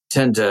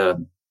to,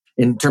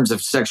 in terms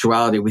of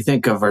sexuality, we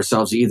think of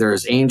ourselves either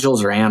as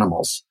angels or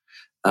animals.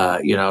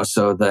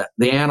 So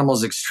the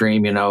animals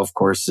extreme, of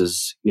course,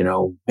 is,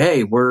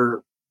 hey,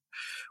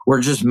 we're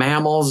just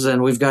mammals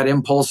and we've got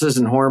impulses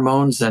and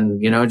hormones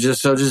and,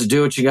 just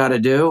do what you got to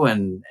do.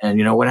 And,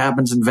 what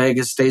happens in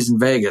Vegas stays in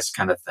Vegas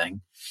kind of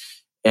thing.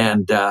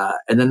 And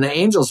then the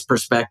angel's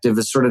perspective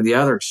is sort of the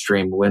other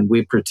extreme when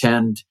we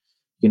pretend,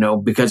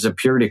 because of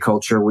purity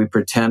culture, we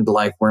pretend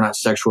like we're not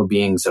sexual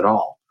beings at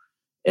all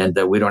and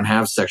that we don't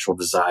have sexual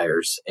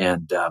desires.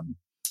 And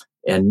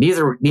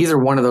neither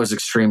one of those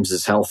extremes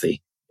is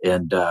healthy.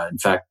 And, in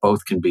fact,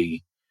 both can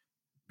be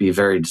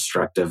very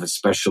destructive,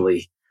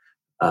 especially,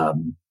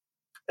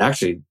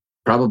 actually,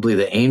 probably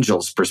the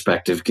angel's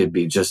perspective could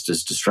be just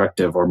as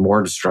destructive or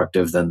more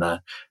destructive than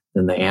the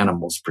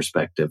animal's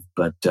perspective.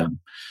 But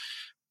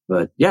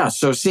yeah,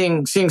 so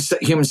seeing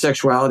human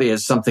sexuality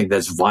as something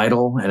that's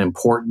vital and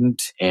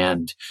important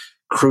and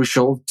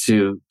crucial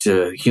to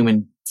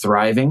human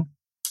thriving,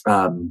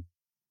 but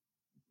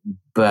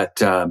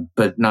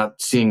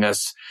not seeing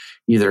us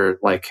either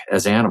like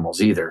as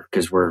animals either,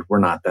 because we're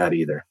not that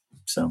either.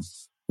 So.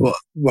 Well,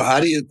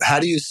 how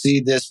do you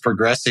see this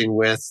progressing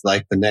with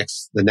like the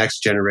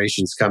next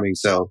generations coming?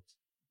 So,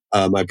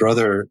 my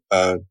brother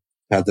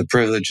had the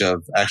privilege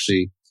of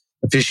actually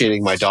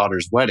officiating my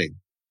daughter's wedding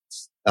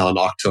on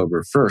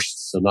October 1st,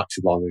 so not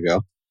too long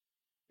ago,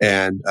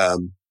 and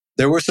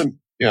there were some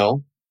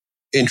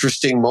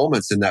interesting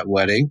moments in that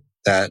wedding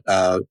that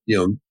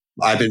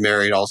I've been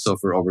married also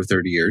for over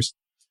 30 years.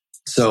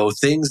 So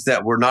things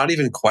that were not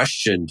even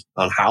questioned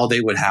on how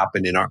they would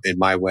happen in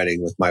my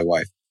wedding with my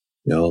wife.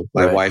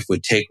 My wife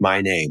would take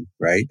my name,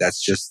 right?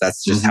 That's just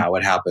mm-hmm. how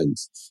it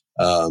happens.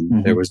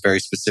 Mm-hmm. There was very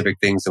specific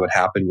things that would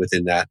happen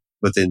within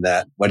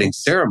that wedding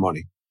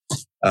ceremony.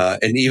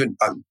 And even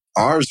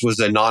ours was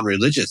a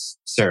non-religious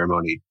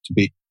ceremony, to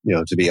be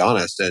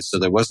honest. And so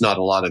there was not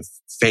a lot of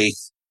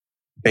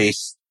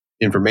faith-based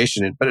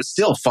information, but it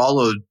still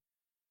followed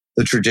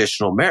the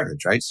traditional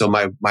marriage, right? So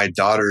my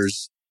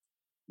daughter's,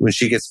 when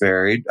she gets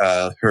married,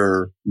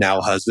 her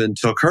now husband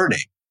took her name.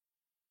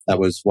 That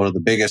was one of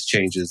the biggest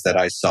changes that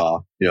I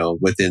saw,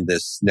 within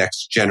this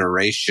next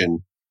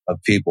generation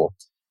of people.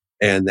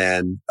 And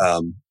then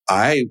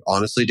I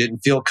honestly didn't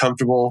feel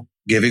comfortable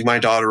giving my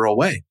daughter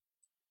away.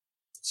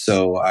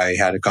 So I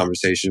had a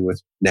conversation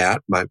with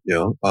Nat,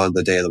 on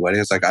the day of the wedding.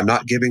 It's like, I'm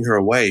not giving her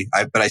away,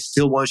 but I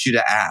still want you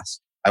to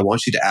ask. I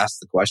want you to ask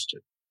the question,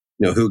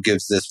 who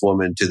gives this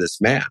woman to this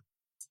man?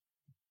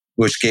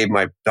 Which gave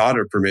my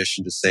daughter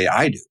permission to say,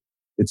 I do.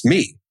 It's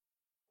me.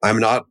 I'm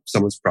not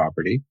someone's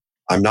property.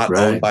 I'm not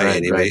owned by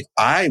anybody. Right.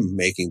 I'm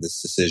making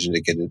this decision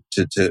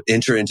to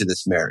enter into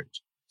this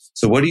marriage.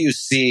 So what do you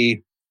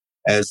see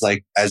as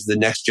the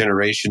next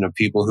generation of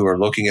people who are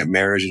looking at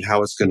marriage and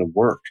how it's going to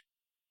work?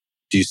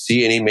 Do you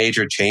see any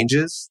major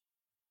changes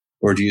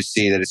Or do you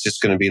see that it's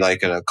just going to be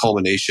like a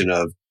culmination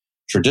of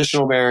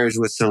traditional marriage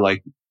with some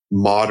like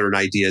modern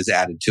ideas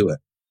added to it?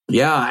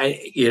 Yeah,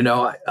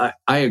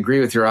 I agree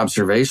with your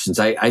observations.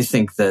 I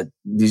think that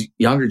these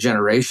younger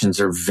generations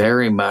are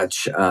very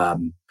much,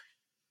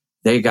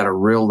 they got a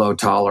real low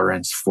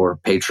tolerance for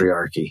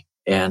patriarchy.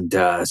 And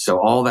so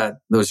all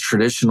those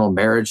traditional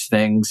marriage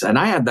things, and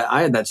I had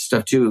that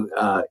stuff too,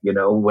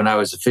 when I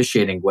was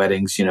officiating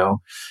weddings,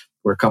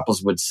 where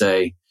couples would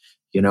say,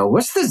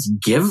 what's this,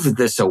 give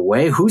this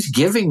away? Who's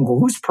giving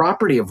whose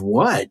property of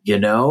what?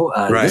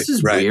 This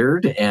is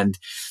weird. And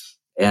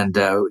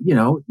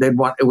they'd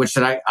want, which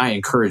I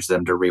encourage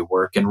them to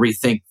rework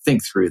and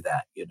think through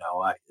that.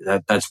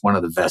 That's one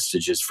of the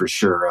vestiges for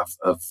sure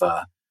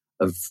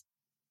of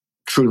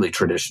truly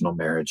traditional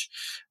marriage.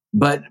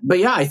 But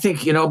yeah, I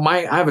think,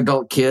 I have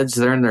adult kids,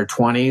 they're in their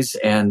 20s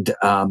and,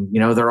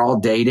 they're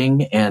all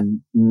dating and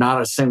not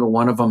a single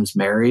one of them's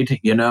married,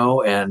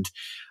 and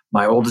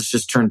my oldest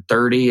just turned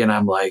 30 and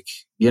I'm like,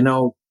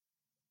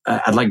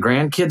 I'd like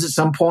grandkids at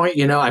some point,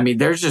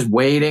 they're just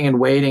waiting,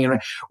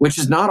 which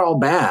is not all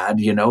bad,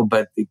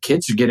 but the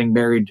kids are getting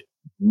married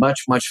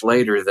much, much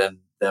later than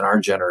our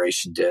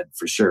generation did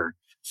for sure.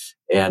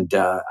 And,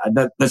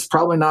 that's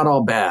probably not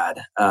all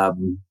bad.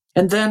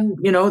 And then,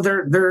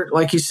 they're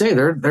like you say,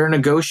 they're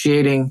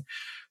negotiating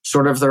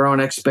sort of their own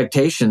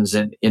expectations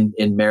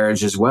in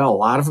marriage as well. A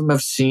lot of them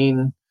have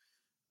seen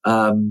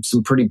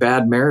some pretty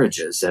bad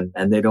marriages, and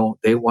they don't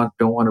want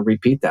to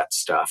repeat that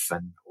stuff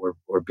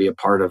or be a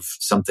part of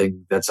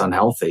something that's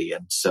unhealthy.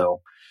 And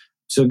so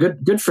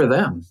good for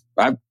them.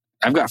 I've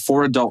got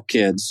 4 adult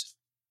kids.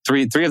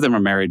 Three of them are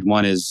married.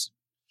 One is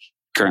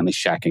currently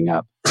shacking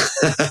up,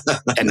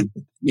 and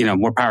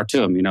more power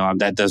to them.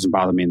 That doesn't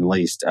bother me in the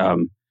least.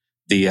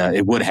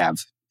 It would have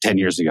 10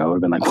 years ago. It would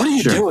have been like, what are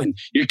you doing?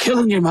 You're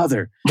killing your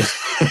mother.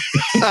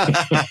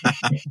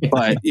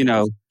 But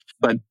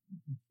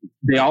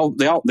they all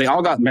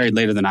got married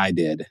later than I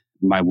did.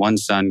 My one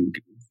son,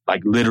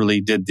 like, literally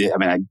did the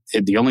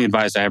only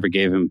advice I ever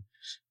gave him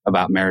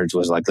about marriage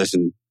was like,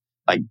 listen,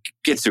 like,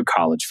 get through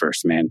college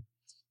first, man.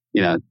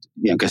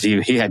 Because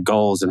he had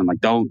goals, and I'm like,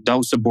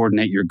 don't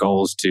subordinate your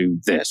goals to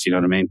this. You know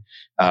what I mean?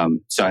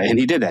 And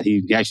he did that.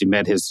 He actually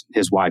met his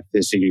wife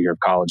his senior year of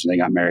college, and they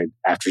got married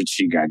after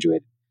she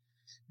graduated.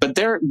 But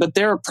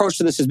their approach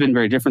to this has been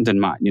very different than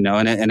mine,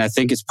 and I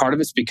think part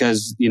of it's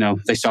because,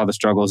 they saw the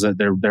struggles that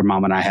their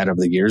mom and I had over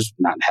the years,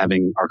 not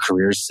having our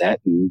careers set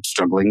and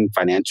struggling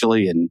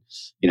financially. And,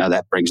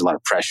 that brings a lot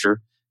of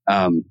pressure,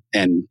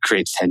 and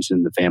creates tension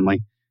in the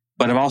family.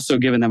 But I've also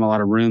given them a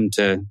lot of room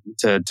to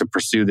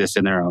pursue this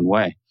in their own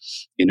way,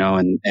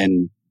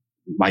 and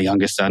my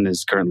youngest son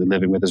is currently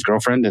living with his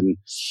girlfriend, and,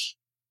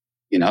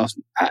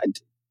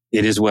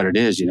 it is what it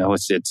is.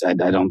 I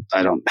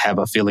don't have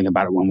a feeling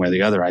about it one way or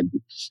the other. I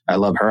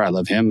love her. I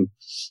love him.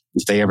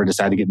 If they ever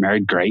decide to get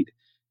married, great.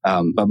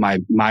 But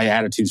my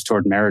attitudes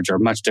toward marriage are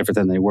much different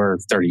than they were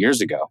 30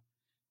 years ago,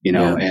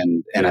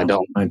 and I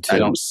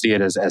don't see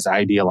it as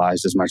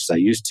idealized as much as I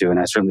used to. And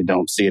I certainly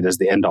don't see it as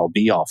the end all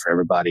be all for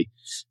everybody.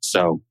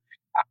 So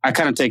I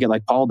kind of take it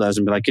like Paul does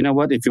and be like, you know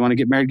what? If you want to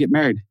get married, get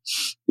married.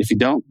 If you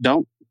don't,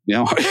 no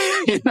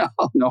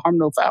harm,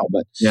 no foul.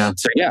 But yeah,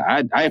 so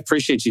yeah, I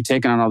appreciate you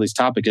taking on all these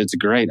topics. It's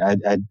great.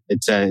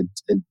 To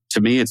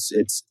me, it's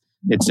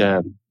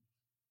an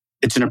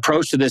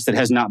approach to this that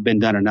has not been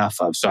done enough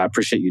of. So I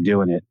appreciate you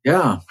doing it.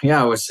 Yeah.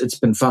 It's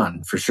been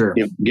fun for sure.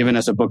 Giving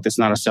us a book that's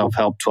not a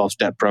self-help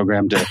 12-step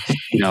program to,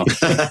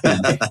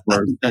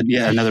 or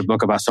another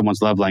book about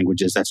someone's love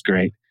languages. That's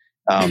great.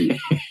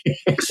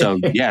 So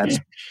yeah.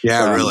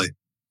 Really.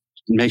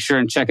 Make sure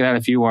and check it out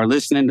if you are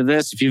listening to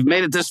this. If you've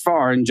made it this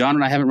far and John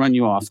and I haven't run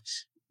you off,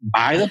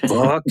 buy the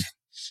book.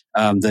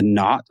 The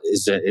Knot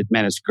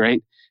it's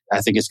great. I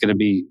think it's going to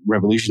be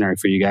revolutionary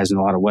for you guys in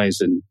a lot of ways.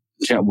 And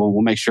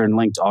we'll make sure and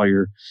link to all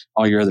your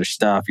other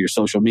stuff, your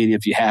social media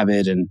if you have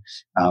it, and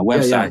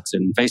websites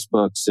and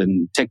Facebooks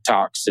and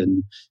TikToks,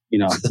 and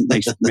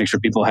make sure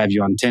people have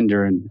you on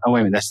Tinder. And oh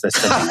wait a minute,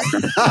 that's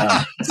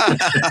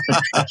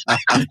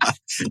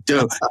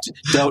don't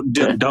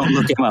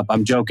look him up.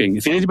 I'm joking.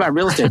 If you need to buy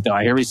real estate, though,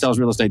 I hear he sells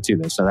real estate too,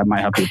 though, so that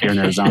might help you here in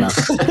Arizona.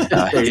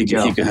 He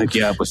can hook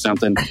you up with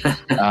something.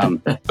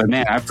 But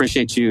man, I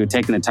appreciate you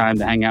taking the time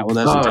to hang out with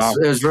us. And talk.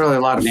 It was really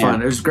a lot of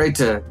fun. It was great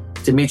to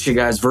meet you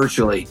guys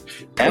virtually.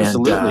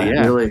 Absolutely,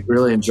 and, really,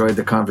 really enjoyed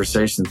the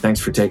conversation.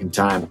 Thanks for taking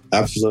time.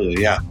 Absolutely,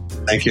 yeah.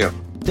 Thank you.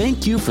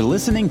 Thank you for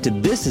listening to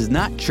This Is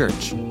Not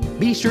Church.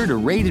 Be sure to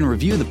rate and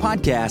review the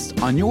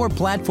podcast on your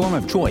platform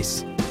of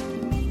choice.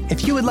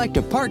 If you would like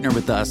to partner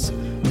with us,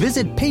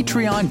 visit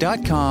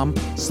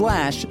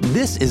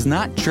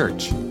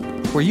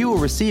patreon.com/thisisnotchurch, where you will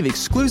receive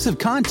exclusive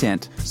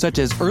content such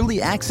as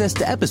early access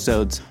to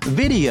episodes,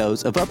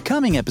 videos of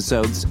upcoming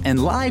episodes,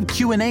 and live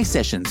Q&A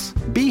sessions.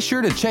 Be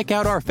sure to check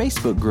out our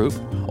Facebook group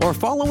or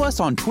follow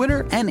us on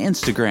Twitter and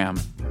Instagram.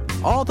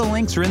 All the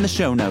links are in the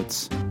show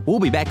notes. We'll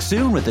be back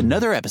soon with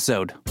another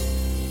episode.